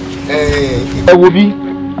 ẹ wo bí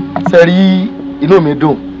sẹ́rí inú mi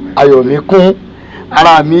dùn ayọ̀ mi kún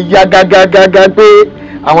ara mi yá gágágágá pé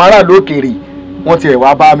àwọn aráàlú òkèèrè wọ́n tiẹ̀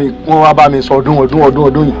wá bá mi sọ ọdún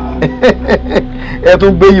yìí ẹ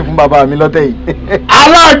tún gbé yìí fún bàbá mi lọ́tẹ̀ yìí.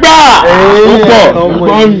 alágbà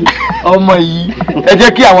ọmọ yìí ẹ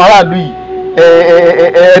jẹ́ kí àwọn aráàlú yìí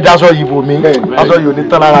ẹ daṣọ yìí bò mí aṣọ yìí ò ní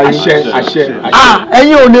tán lára yín.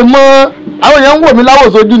 ẹ̀yin ò lè mọ àwọn èèyàn ń wò mí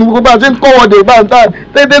láwọ̀ sójú ni gbogbo bá a ṣe ń kọ́wọ́dé bá ń tà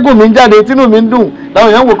tẹ́tẹ́gùn mi ń jáde tínú mi ń dùn láwọn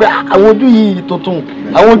èèyàn ń wò pé àwọn ojú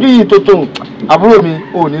yìí tuntun àbúrò mi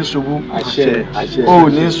ò ní ṣubú ò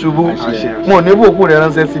ní ṣubú mo ò ní bòkú rẹ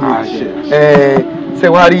ránṣẹ́ sí mi ṣe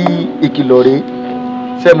wá rí ìkìlọ̀ rèé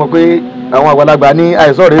ṣe mọ̀ pé àwọn àgbàlagbà ní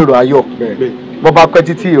àìsàn rẹ̀ èrò ayọ̀ bọ́ bá pẹ́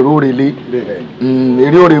títí èrò rèlé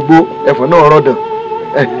èrè òrègbó ẹ̀fọ́ náà rọ̀dàn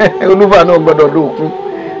olúfà náà gbọ́dọ̀ lóòkún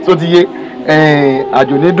tó ti yé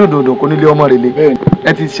àjò ní dùndùndùn kò nílé ọmọ rèlé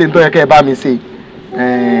ẹ ti ṣe ń tọ́ yẹ kẹ́ ẹ bá mi ṣe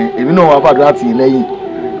èmi náà wà fàdúrà tì í lẹ́yìn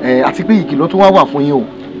àti pé ìkìlọ̀ tún wá wà fún yín o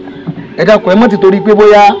ẹ dákun ẹ mọ́ ti torí pé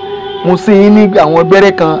bóyá mo sí yín ní àwọn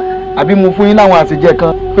gbẹ́rẹ́ kan àbí mo fún yín láwọn àṣejẹ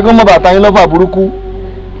kan pé kó mọ́ bàtà yín lọ́fà burúkú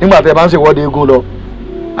nígbà tẹ́ bá ń ṣèwọ́de eégún lọ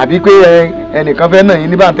àbí pé ẹnìkan fẹ́ nà yín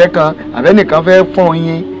ní bàǹtẹ́ kan àbẹ́nìkan fẹ́ fọ́n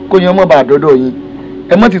yín kó yín ọmọ bà dọ́dọ̀ yín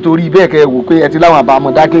ẹ mọ́ ti torí bẹ́ẹ̀ kẹ́ ẹ wò pé ẹ ti láwọn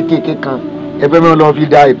àbámọ̀dá kéékèèké kan ẹ fẹ́ mọ́ lọ fi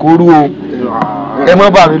da èkó rú o ẹ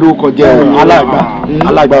mọ́ bà mí lórúkọ jẹ́ o.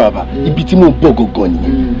 alágbà bàbá ibi tí mò ń bọ̀ gangan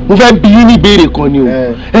nìyẹn mo fẹ́ bi yín ní ìbéèrè kan ni o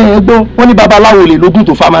ẹ gbọ́ wọ́n ní babaláwo lè lógún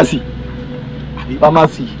tó fámásì.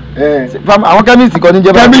 àwọn kẹ́míìsì kan ní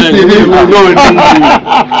jẹ́ kẹ́míìsì ní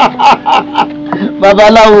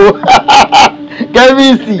babaláwo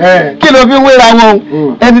kẹ́míìsì kí ló fi wéra wọn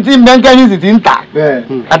ẹni tí ń bẹ́ kẹ́míìsì ti ń tà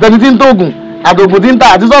àtẹni tí ń tóògùn àtògùn tí ń tà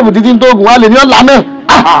àti sọ́ọ̀bù tí ń tóògùn wà lè ní ọ̀là náà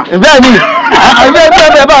bẹ́ẹ̀ ni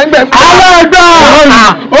bẹ́ẹ̀ bá ń gbẹ. aláàgbà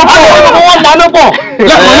wọ́n lánà pọ̀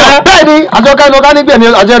bẹ́ẹ̀ ni àjọkẹ́ ẹni ọ̀gá nígbẹ̀mí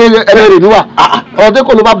àjẹrẹ ẹ̀rẹ̀ rẹ̀ níwà ọ̀rọ̀ tí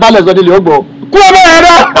kò ló bá balẹ̀ sọ́dí lè ó gbọ́. kú ọmọ yẹn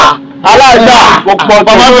rẹ aláàgbà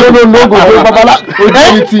bàbá mi ló ń lóògùn fún babalá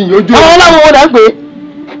babaláwo wọn dà ń pè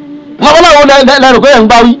é babaláwo lẹ́rù pé ẹ̀ ń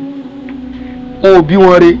bá wí wọn ò bí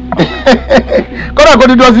wọn re kọ́dà kó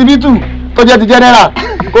dídú ọsibítù tó jẹ́ ti jẹ́nẹ́rà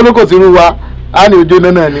kó ló kò sí irú wa á ní ojú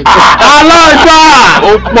náà ni. aláàgbà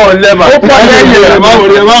ó pọ̀ lẹ́mà ó pọ̀ lẹ́yìn rẹ̀ máa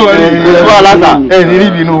wọlé máa wọlé ẹ̀ bá aláta ẹ̀ ní rí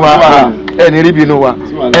bínú wa ẹ̀ ní rí bínú wa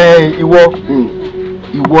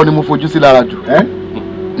ìwọ ni mo fojú sí lára jù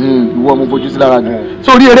ìwọ mo fojú sí lára jù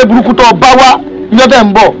sórí eré burúkú tó bá wá níjọ́ tẹ̀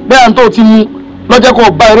ń bọ̀ bẹ́ẹ̀ à ń tó ti mú lọ́jọ́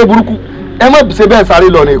kó bá eré burúkú ẹ má ṣe bẹ́ẹ̀ sáré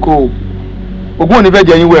lọ ní Èkó o ògùn ò ní fẹ́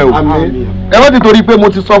jẹ yín wẹ̀ o ẹ má ti torí pé mo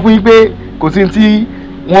ti sọ fún yín pé kò sí tí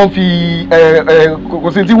wọ́n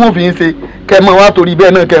fi yín ṣe kẹ́ ẹ mọ̀ wá torí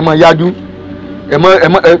bẹ́ẹ̀ náà kẹ́ ẹ mọ̀ yájú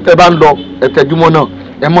ẹ bá ń lọ ẹ tẹjúmọ́ náà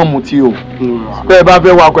ẹ mọ̀ mutí o bẹ́ẹ̀ bá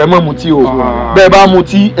fẹ́ wakọ̀ ẹ mọ̀ mutí o bẹ́ẹ̀ bá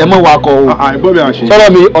mutí ẹ mọ̀ wakọ̀ o sọ̀rọ̀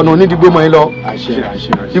mi ọ̀nà onídìgbò mọ́ yín lọ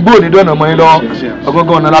igbó onídọ̀nà mọ́ yín lọ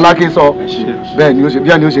ọgọ́gọ́ ọ̀nà aláké sọ bẹ́ẹ̀ ni ó ṣe bí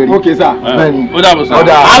àní ó ṣe rí bẹ́ẹ̀ ni ọ̀dà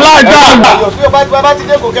alájà. bí o bá ti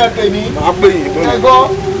dé kò kẹ́ ẹ pè mí ẹ gbọ́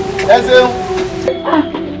ẹ ṣeun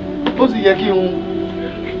ó sì yẹ kí n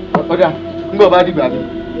ọ̀dà nígbà bá dìgbà mi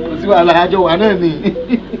kò sí wàhálà àjọ wà náà ni.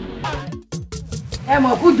 ẹ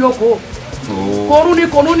mọ̀ kú jókòó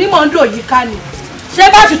korun ní mọ̀ ń dò yìí ká ni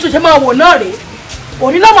ṣé bá tutù ṣe máa wò náà rèé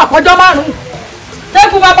òní lọ́mọ àkọ́jọ́ márùn-ún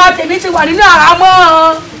tẹ́kùn bàbá tèmi ti wà nínú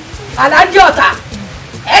àhámọ́ Alhaji Ọ̀tà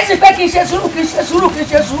ẹ sì pé kí n ṣe sùúrù kí n ṣe sùúrù kí n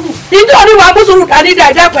ṣe sùúrù nítorí wàá mú sùúrù dání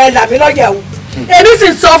dàjẹ́pọ̀ ẹ̀ làmí lọ́yẹ̀ o èmi sì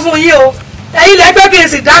sọ fún yín o ẹ̀yin lẹ gbé kí n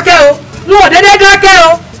sì dákẹ́ o n ò dédé dákẹ́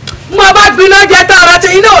o mo bá gbiná jẹ tán ara tí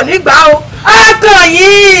yín náà ò ní gbà o á kàn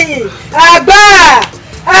yín àgbà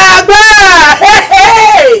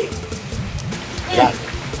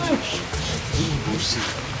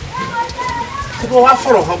kó wá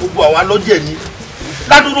fọ̀rọ̀ kan gbogbo àwa lọ́jẹ̀ ni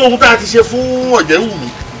ládùúgbò ohun tá a ti ṣe fún Ọ̀jẹ̀wùmí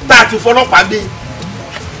tá a ti fọlọ́pàá gbé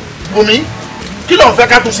Bùnmi kí ló ń fẹ́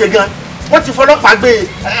ká tún ṣe gan wọ́n ti fọlọ́pàá gbé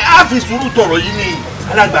á fi sùúrù tọ̀rọ̀ yìí ní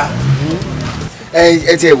alàgbà.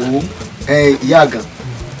 ẹ tiẹ̀ wò ó ìyá àgàn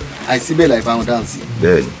àìsí bẹ́ẹ̀ láì bá wọn dáhùn sí.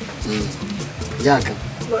 bẹ́ẹ̀ni ìyá àgàn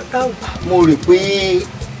mo rò pé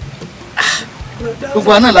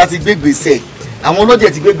gbogbo àná láti gbé gbèsè àwọn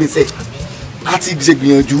ọlọ́jẹ̀ ti gbé gbèsè a ti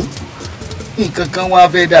ṣègbìyànjú nǹkan kan wá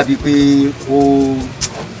fẹ́ dàbí pé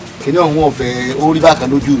kíní ọ̀hún ọ̀fẹ́ ó rí bákan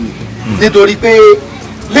lójú mi nítorí pé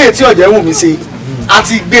léètí Ọ̀jẹ̀wùmí ṣe a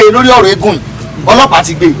ti gbé lórí ọ̀rọ̀ eégún yìí ọlọ́pàá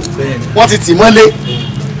ti gbé wọ́n ti tì mọ́lé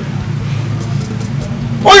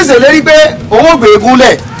ó sì ṣèlérí pé òun ò gbé eégún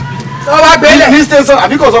lẹ̀ ní station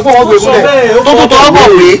àbí kò sọ pé òun ò gbé eégún lẹ̀ tó tún tọwọ́ bọ̀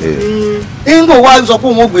wé ingo wa sọ pé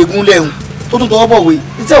òun ò gbé eégún lẹ̀ tó tún tọwọ́ bọ̀ wé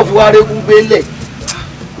iṣẹ́ òfin wa régún gbé lẹ̀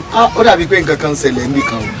ó dàbí pé nǹkan kan ń ṣẹlẹ̀ níbì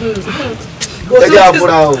kan o ẹ jẹ́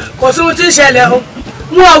àfúrá o. kò sí ohun tí ń ṣẹlẹ̀ o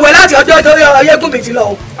mú ọ̀wẹ́ láti ọjọ́ ìtòrí Ọ̀yẹ́gùn mi ti lọ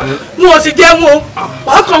o mú o sì jẹun o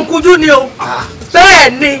ọkàn kujú ni o bẹ́ẹ̀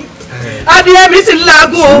ni adìyẹ mi sì ń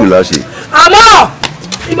laagun o àmọ́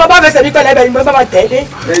ìmọ̀ bá fẹsẹ̀ mi pẹ̀lẹ́bẹ̀ ìmọ̀ bá máa tẹ̀lé.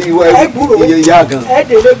 ẹ gbúrò ìyá gan ẹ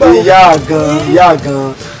délé gbọ́. ìyá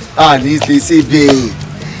gan àní lè ṣe bẹ́ẹ̀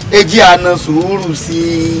ẹ jẹ́ àna sùúrù sí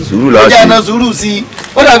i ẹ jẹ́ àna sùúrù sí i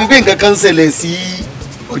ó dàbí pé nǹkan kan ń ṣẹlẹ̀ sí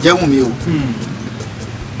Ọ̀jẹ̀wùmí o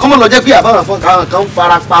kọ́mọ lọ jẹ́ pé àbáwọn fún kan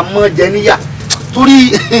fara pamọ́ jẹ níyà torí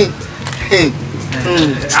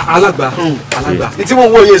alàgbà tí mo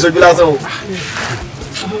ń wòye ìṣojú lásán o.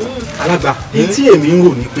 alàgbà tí èmi ń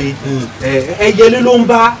rò ní pé ẹyẹlé ló ń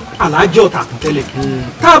bá Alhaji Ọ̀tàkùn tẹ́lẹ̀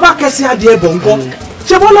tá a bá kẹsí adìẹ bọ̀ ńkọ́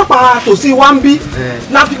ṣé bọ́lọ́pàá tòsí wa ń bí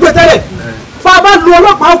la fi gbé tẹ́lẹ̀ bá a bá lu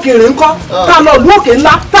ọlọ́pàá òkèèrè ńkọ́ tá a lọ lu òkè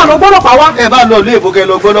ńlá tá a lọ gbọ́lọ́pàá wá. ẹ bá lọ ìlú èbó kẹ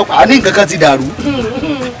lọ gbọ́lọ́pàá ní nǹkan kan ti dàrú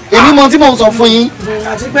èmi mọ tí mò ń sọ fún yín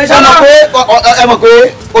ẹ mọ̀ pé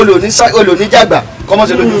olùníjàgbà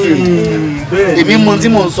kọ́mọ́sẹ̀ lójú fèrè èmi mọ tí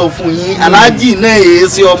mò ń sọ fún yín Alhaji náà èé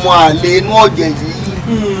ṣe ọmọ àlè inú ọ̀jẹ̀ yìí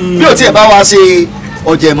bí ò tiẹ̀ bá wa ṣe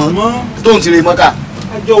ọ̀jẹ̀ mọ́ tó ń tirè mọ́kà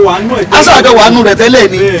aṣọ àjọ wàánu rẹ̀ tẹ́lẹ̀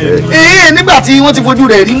ni nígbà tí wọ́n ti fojú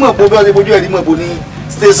rẹ̀ rí mọ̀ bó bí wọ́n ti fojú rẹ̀ rí mọ̀ bó ní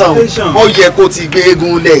station ó yẹ kó ti gbé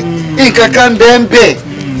eégún lẹ̀ nǹkan kan bẹ́ẹ̀ ń bẹ̀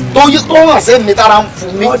tó hàn sẹ́mi tára ń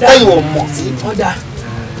fún mi tẹ́yìn ò mọ̀ sí.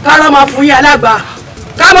 kára máa fún yín alàgbà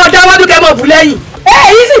ká mọ dáwọ́ dúkẹ́ mọ̀ bù lẹ́yìn.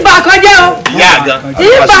 èyí sì bà kan jẹ́ o. ìyá àgàn.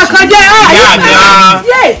 yìí bà kan jẹ́ ìyá àgàn.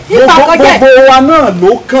 yìí bà kan jẹ́. gbogbo wa náà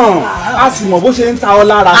ló kàn á sì mọ̀ bó ṣe ń ta ọ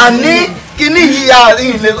lára. àní kíní yìí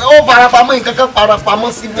ilé ó farapamọ́ nǹkan kan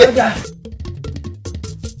farapamọ́ síbẹ̀.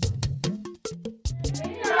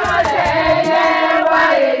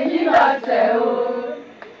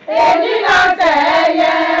 èyí lọ́sẹ̀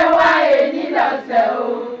ẹyẹ wá èyí lọ́sẹ̀ o.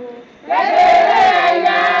 kékeré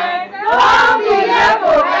ẹyẹ ló ń fi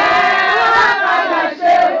ẹ̀kọ́ ẹ̀ wá padà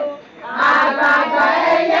ṣe o. àgbààgbà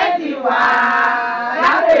ẹyẹ ti wà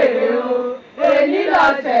lápèrè o. èyí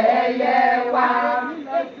lọ́sẹ̀ ẹyẹ wá.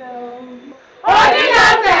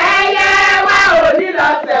 onílọ́sẹ̀ ẹyẹ wá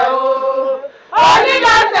onílọ́sẹ̀ o.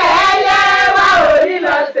 onílọ́sẹ̀ ẹyẹ wá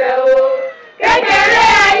onílọ́sẹ̀ o. kékeré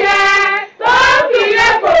ẹyẹ tó ń fi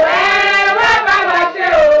ẹ̀kọ́ ẹ̀ wá padà ṣe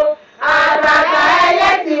o. àgbààgbà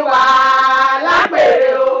ẹyẹ ti wà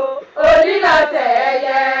lápèrè o. onílọ́sẹ̀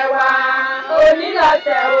ẹyẹ wá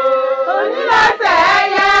onílọ́sẹ̀ o. onílọ́sẹ̀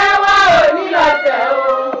ẹyẹ wá onílọ́sẹ̀ o.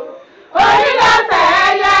 onílọ́sẹ̀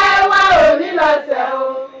ẹyẹ wá onílọ́sẹ̀ o.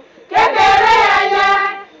 kékeré ẹyẹ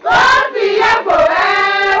tó ń fi ẹ̀kọ́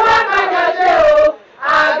ẹ̀ wá padà ṣe o.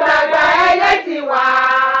 àgbààgbà ẹyẹ ti wà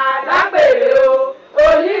lápèrè o.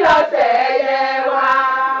 onílọ́sẹ̀ ẹyẹ wá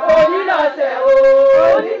onílọ́sẹ̀ o.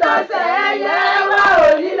 onílọ́sẹ̀ ẹyẹ wá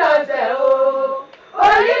onílọ́sẹ̀ o.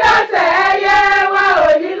 onílọ́sẹ̀ ẹyẹ wá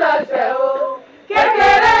onílọ́sẹ̀ o.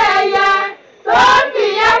 kékeré ẹyẹ tó ń fi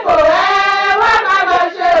ẹ̀kọ́ ẹ̀ wá padà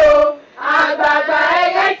ṣe o. àgbààgbà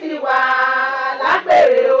ẹyẹ ti wà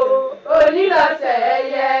lápèrè o. onílọ́sẹ̀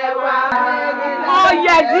ẹyẹ wá.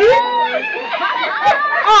 ọ̀yẹ̀dí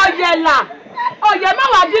ọ̀yẹ̀là ọ̀yẹ̀ má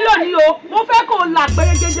wàá dín lónìí o mo fẹ́ kó o là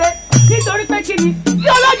pérégedé nítorí pé kí ni tí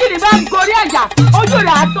olójúlì bá gorí ẹ̀jà ojú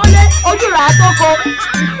rẹ̀ á tó lé ojú rẹ̀ á tó ko.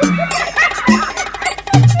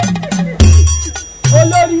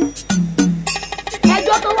 olórí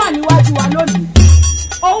ẹjọ́ tó wà níwájú wa lónìí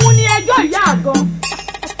òun ni ẹjọ́ ìyá àgàn.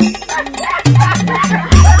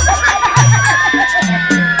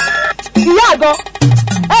 ìyá àgàn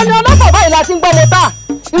ẹni ọlọ́pàá báyìí la ti ń gbọ́ mo tà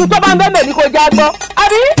ìhun tó bá ń bẹ́ẹ̀ ní kò já gbọ́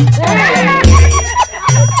àbí.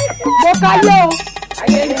 mo káyé o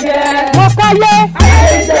mo káyé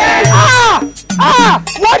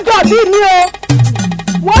wọ́n jọ̀bí mi o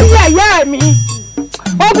wọ́n yẹ̀yẹ́ mi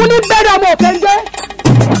ogun ní bẹ́ẹ̀rẹ̀ ọmọ òkèǹdé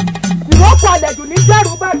ìwọ́pọ̀ àlejò ní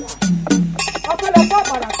jẹ́rù bàtà ọ̀pẹ̀lọpọ̀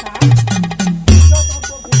àbàràkà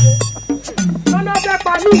lọ́nà ọbẹ̀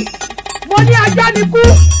pa mí mo ní ajá ni kú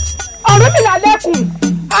Ọ̀rúnmìlà lẹ́kùn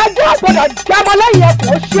ajá gbọ́dọ̀ jámọ́ lẹ́yìn ẹ̀kọ́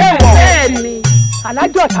ó ṣe wọ̀ bẹ́ẹ̀ni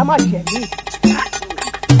Alhaji Ọ̀tá má ṣẹ̀ mí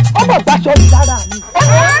ó mọ̀ gbàṣọ mi lára mi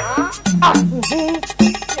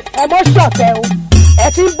ẹ mọ́ ṣọ̀tẹ̀ o ẹ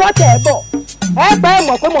ti ń bọ́ tẹ̀ ẹ bọ̀ ẹ pẹ́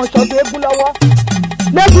mọ̀ pé mo ń ṣọdún eégún lọ́wọ́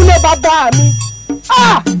lẹ́gùn ló bá bá mi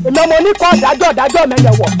èmi ọmọ oníkọ́ dájọ́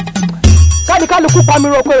mẹ́lẹ̀wọ̀ kálukú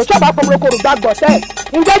pamirokoro ṣọ́ọ̀bù pamirokoro gbàgbọ́ tẹ̀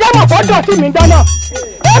ǹjẹ́ jẹ́ mọ̀ fọ́dọ̀ sí mi dáná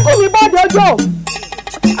eégún mi bọ́ọ̀dù ojú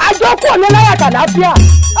àjọkù ní lẹ́yàtà láfíà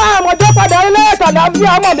àmọ̀jọ́ padà ní lẹ́yàtà láfíà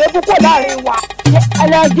ọmọ mi púpọ̀ láàrin wa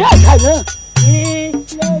ẹlẹ́dí ẹ̀ka náà.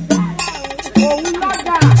 òun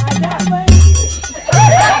lọ́gà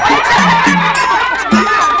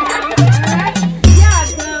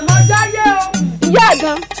ìyá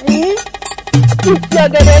àgàn ìfi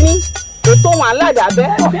ọ̀gẹ̀dẹ̀ ní ètò wọn aládàbẹ́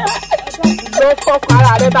ló fọ́kàn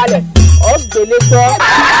ara rẹ balẹ̀ ọ̀gbẹ̀lẹ̀ gbọ́.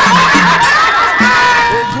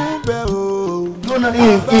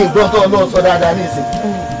 ìgbọ́n tó lọ sọ dáadáa ní ìsìn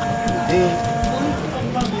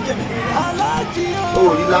o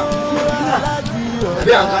ò rí lá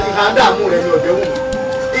ẹbí àǹkan dààmú rẹ ni ọ̀jẹ̀ wù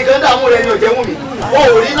mí ìkan dààmú rẹ ni ọ̀jẹ̀ wù mí o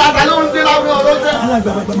ò rí lá ta ló ń gbé láwùjọ ọlọ́sẹ̀.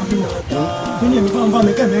 alágbàlagbà máa fi wà tó ní èmi fáwọn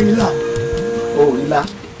fáwọn kẹ́mi rí lá. o ò rí lá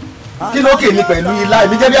kí ló kè mí pẹ̀lú ilá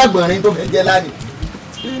èmi jẹ́ bí àgbọ̀nrín tó fẹ́ jẹ́ lá ni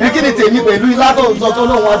kí ni tèmi pẹ̀lú ilá tó ń sọ tó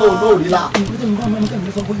lóun wá tó ń lóòrí lá.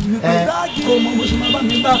 kó mọ bó ṣe máa bá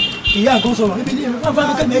mi bá ìyá kan sọ̀rọ̀ níbi ní èmi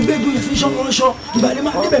fáwọn kẹ́mi ẹgbẹ́ ìgbìyànjú sí ṣọ́kọ́ṣọ́ ìgbàlè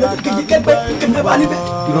máa níbẹ̀ lọ́dún kejì kẹgbẹ́ kẹmẹ́ bá níbẹ̀.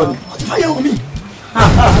 irọ́ ni. ọtí fáyẹ̀wò mi.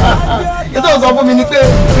 yìí tó sọ fún mi ni pé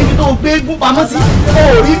ibi tó gbé gún pamọ́ sí o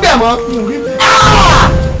ò rí bẹ́ẹ̀ mọ́.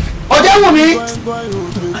 ọ̀jẹ̀ wù mí.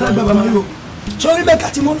 alágbàbà máa yọ sọrí mẹ́ka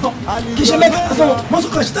tí mo ń tọ̀ kì í ṣe mẹ́ka lásán mọ́tò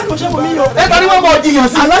kan ṣe tani mo ṣe mọ̀ mí yọ. ẹ tani mo bọ̀ jiyàn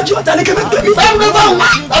sí. Alhaji Ọ̀tà ní kẹ́mẹ́ gbẹ̀mí. bẹ́ẹ̀ ni sọ́hún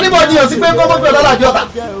tani mo jiyàn sí pé kó mọ́ pẹ̀lú Alhaji Ọ̀tà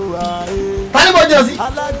tani mo jiyàn sí.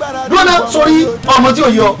 dúró náà sórí ọmọ tí ò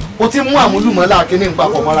yọ o ti mú àmúlùmọ́lá kíní ń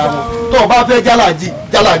papọ̀ mọ́ra wọn tó o bá fẹ́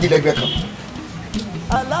jálàjì lẹ́gbẹ̀ẹ́ kan.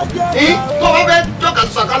 tó o bá fẹ́ jọ́ka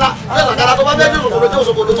sàkálà tó o bá fẹ́ dé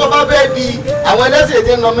òṣòkòtò tó o bá fẹ́ di àwọn ẹlẹ́sìn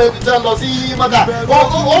èdè lọ sí mọ́tà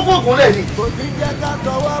ó fòkun lẹ̀ ni.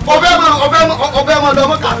 ọbẹ̀ máa lọ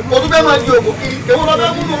mọ́tà o tún bẹ́ẹ̀ máa di òkú kiri èwo lọ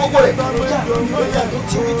bẹ́ẹ̀ mú ní gbogbo rẹ̀.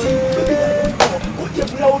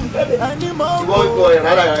 ìwọ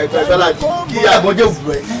ìrara ìgbàlajì kí agbọ̀njẹ́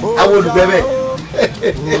òwúrọ̀ ẹ̀ àwọn olùgbẹ́ bẹ́ẹ̀.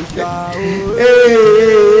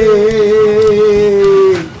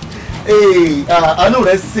 àánú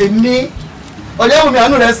rẹ̀ ṣe mí ọ̀jẹ̀ wùmí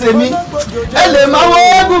àánú rẹ̀ ṣe mí ẹ lè máa wọ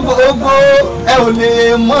eégún gbogbo ẹ ò lè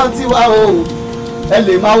mọ̀ tiwa o ẹ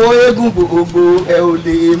lè máa wọ eégún gbogbo ẹ ò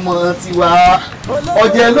lè mọ̀ tiwa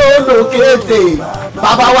ọ̀jẹ̀ ló lò kété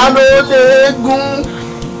bàbá wa ló léégún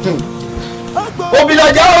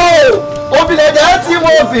obìnrin tí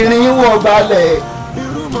wọ́n obìnrin wọ̀ gbalẹ̀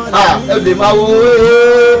ẹ lè máa wọ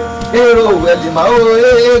èrò ẹ lè máa wọ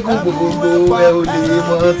eégún gbogbo ẹ ò lè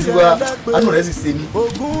mọ̀ tiwa àánú rẹ̀ sì ṣe mí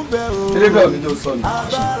eléyìí ọ̀mí ló sọ ni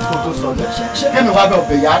kó tó sọ ni kémi wá bẹ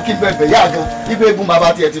ọbẹ̀ yá kí n bẹ ọbẹ̀ yá gan ibi eégún bàbá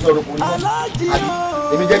tiẹ̀ ti sọ̀rọ̀ kò ní bọ́ àbí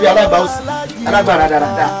èmi jẹ́ bí alágbà òsì alágbà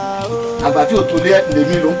rádaràda àgbà tí ò tó lé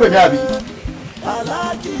lèmi ló ń pè mí àbí.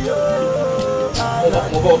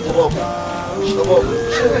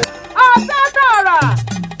 ọ̀sẹ̀ tààrà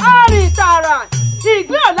àrìn tààrà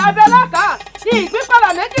ìgbín ọ̀làbẹ́ lákà ìgbín padà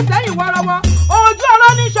méjì sẹ́yìn wọ́rọ́wọ́ ojú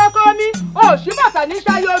ọ̀rọ̀ ní ṣọkọ mi òṣìbàtà ní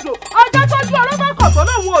ṣayé odò ọjọ́ tójú ọ̀rọ̀ bá kọ̀ tó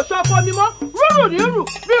lóun ò ṣọkọ mi mọ́ rúrù ní rù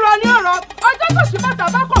rírọ ní ọ̀rọ̀ ọjọ́ tó ṣìbàtà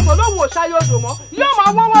bá kọ̀ tó lóun ò ṣayé odò mọ́ yóò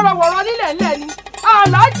máa wọ́n wọ́rọ̀wọ́rọ̀ nílẹ̀ ńlẹ̀ ni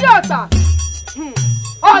Alhaji Ọ̀tà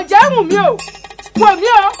ọ̀jẹ̀ wù mí o wò mí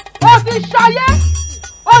o ó ti ṣayé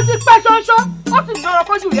ó ti pẹ́ ṣoṣo ó sì lọ́rọ̀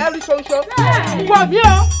kójú rẹ̀ rí ṣoṣo wò mí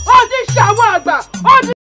o ó ti ṣàwọn àgbà ó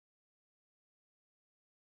ti.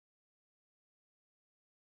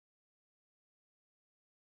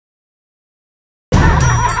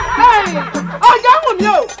 ọjà wù mí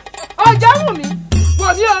o ọjà wù mí wò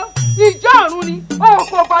mí o ìjọ ọ̀run ni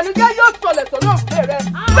òkò ìbànújẹ́ yóò sọlẹ̀ sọ́nà òfin rẹ.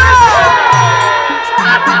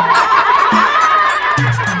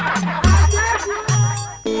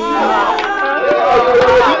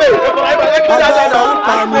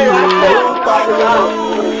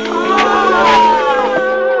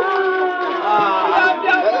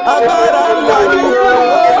 agbára ńlá ni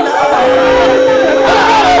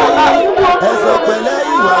ẹsẹ̀ pẹ̀lẹ́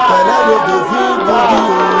ìwà pẹ̀lẹ́ lòdì sí gidi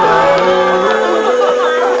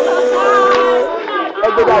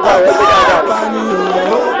agbára pani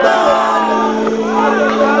o pani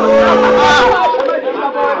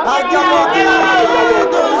agility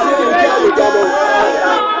tó ṣe jẹ́jẹ́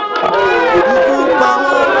ikú pa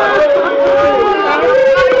wọ́n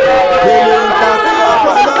lèlè ń ta sí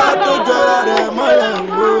ọpọlọ tó jọra rẹ̀ mọ́lẹ̀ ń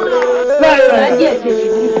wò.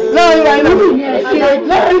 lọ́ọ̀rọ̀ ìlú mi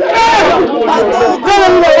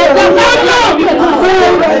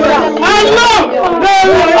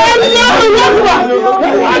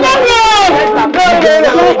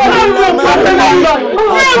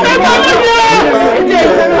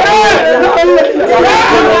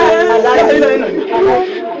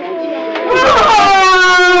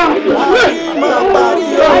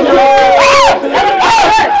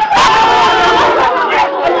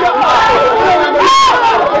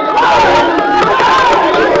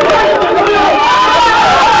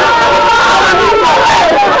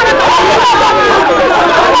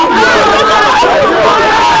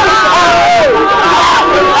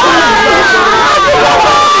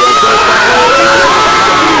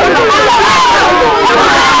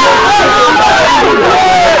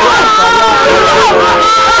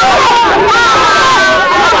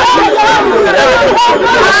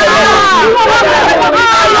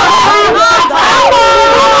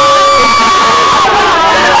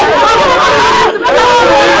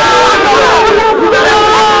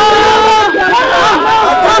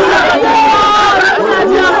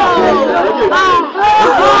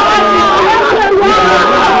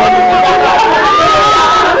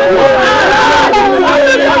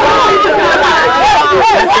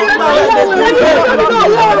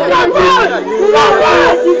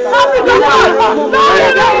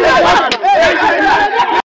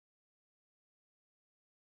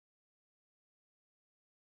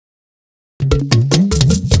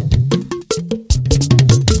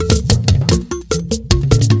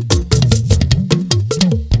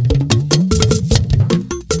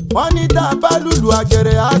tá a bá lùlù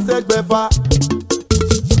àgẹ̀rẹ̀ á ṣẹgbẹ̀fà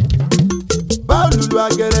bá lùlù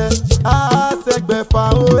àgẹ̀rẹ̀ á ṣẹgbẹ̀fà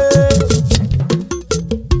òwe.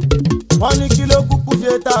 wọ́n ní kí ló kúkú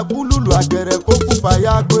ṣe tá a kú lùlù àgẹ̀rẹ̀ kó kú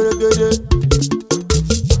fàyà pérégedé.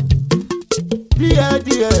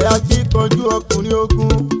 díẹ̀díẹ̀ akíkanjú ọkùnrin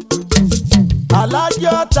ogun Alhaji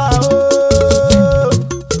ọ̀tá o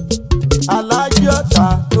Alhaji ọ̀tá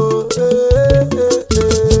o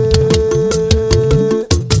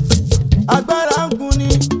agbára ń gun ni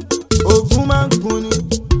ogun máa ń gun ni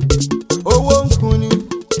owó ń gun ni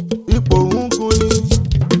ipò ń gun ni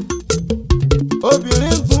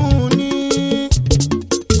obìnrin ń gun ni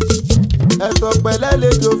ẹ̀sọ̀ pẹ̀lẹ́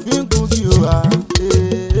lejò fi ń gun kí o wá.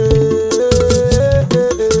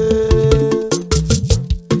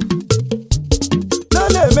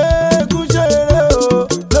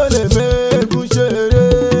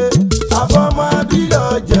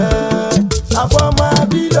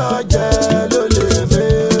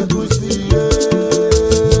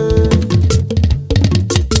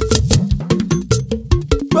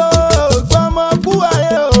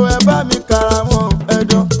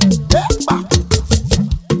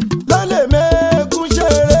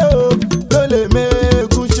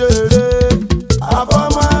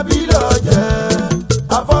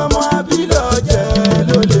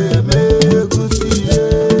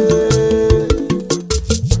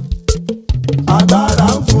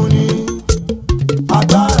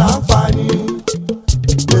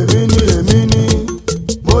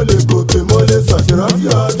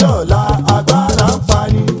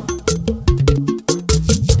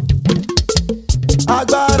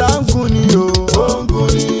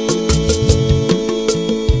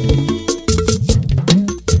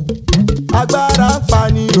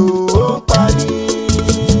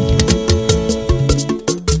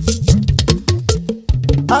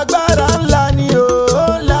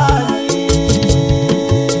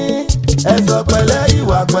 Ẹ̀sọ̀ pẹ̀lẹ́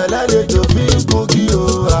ìwà pẹ̀lẹ́ lejò fi ń gun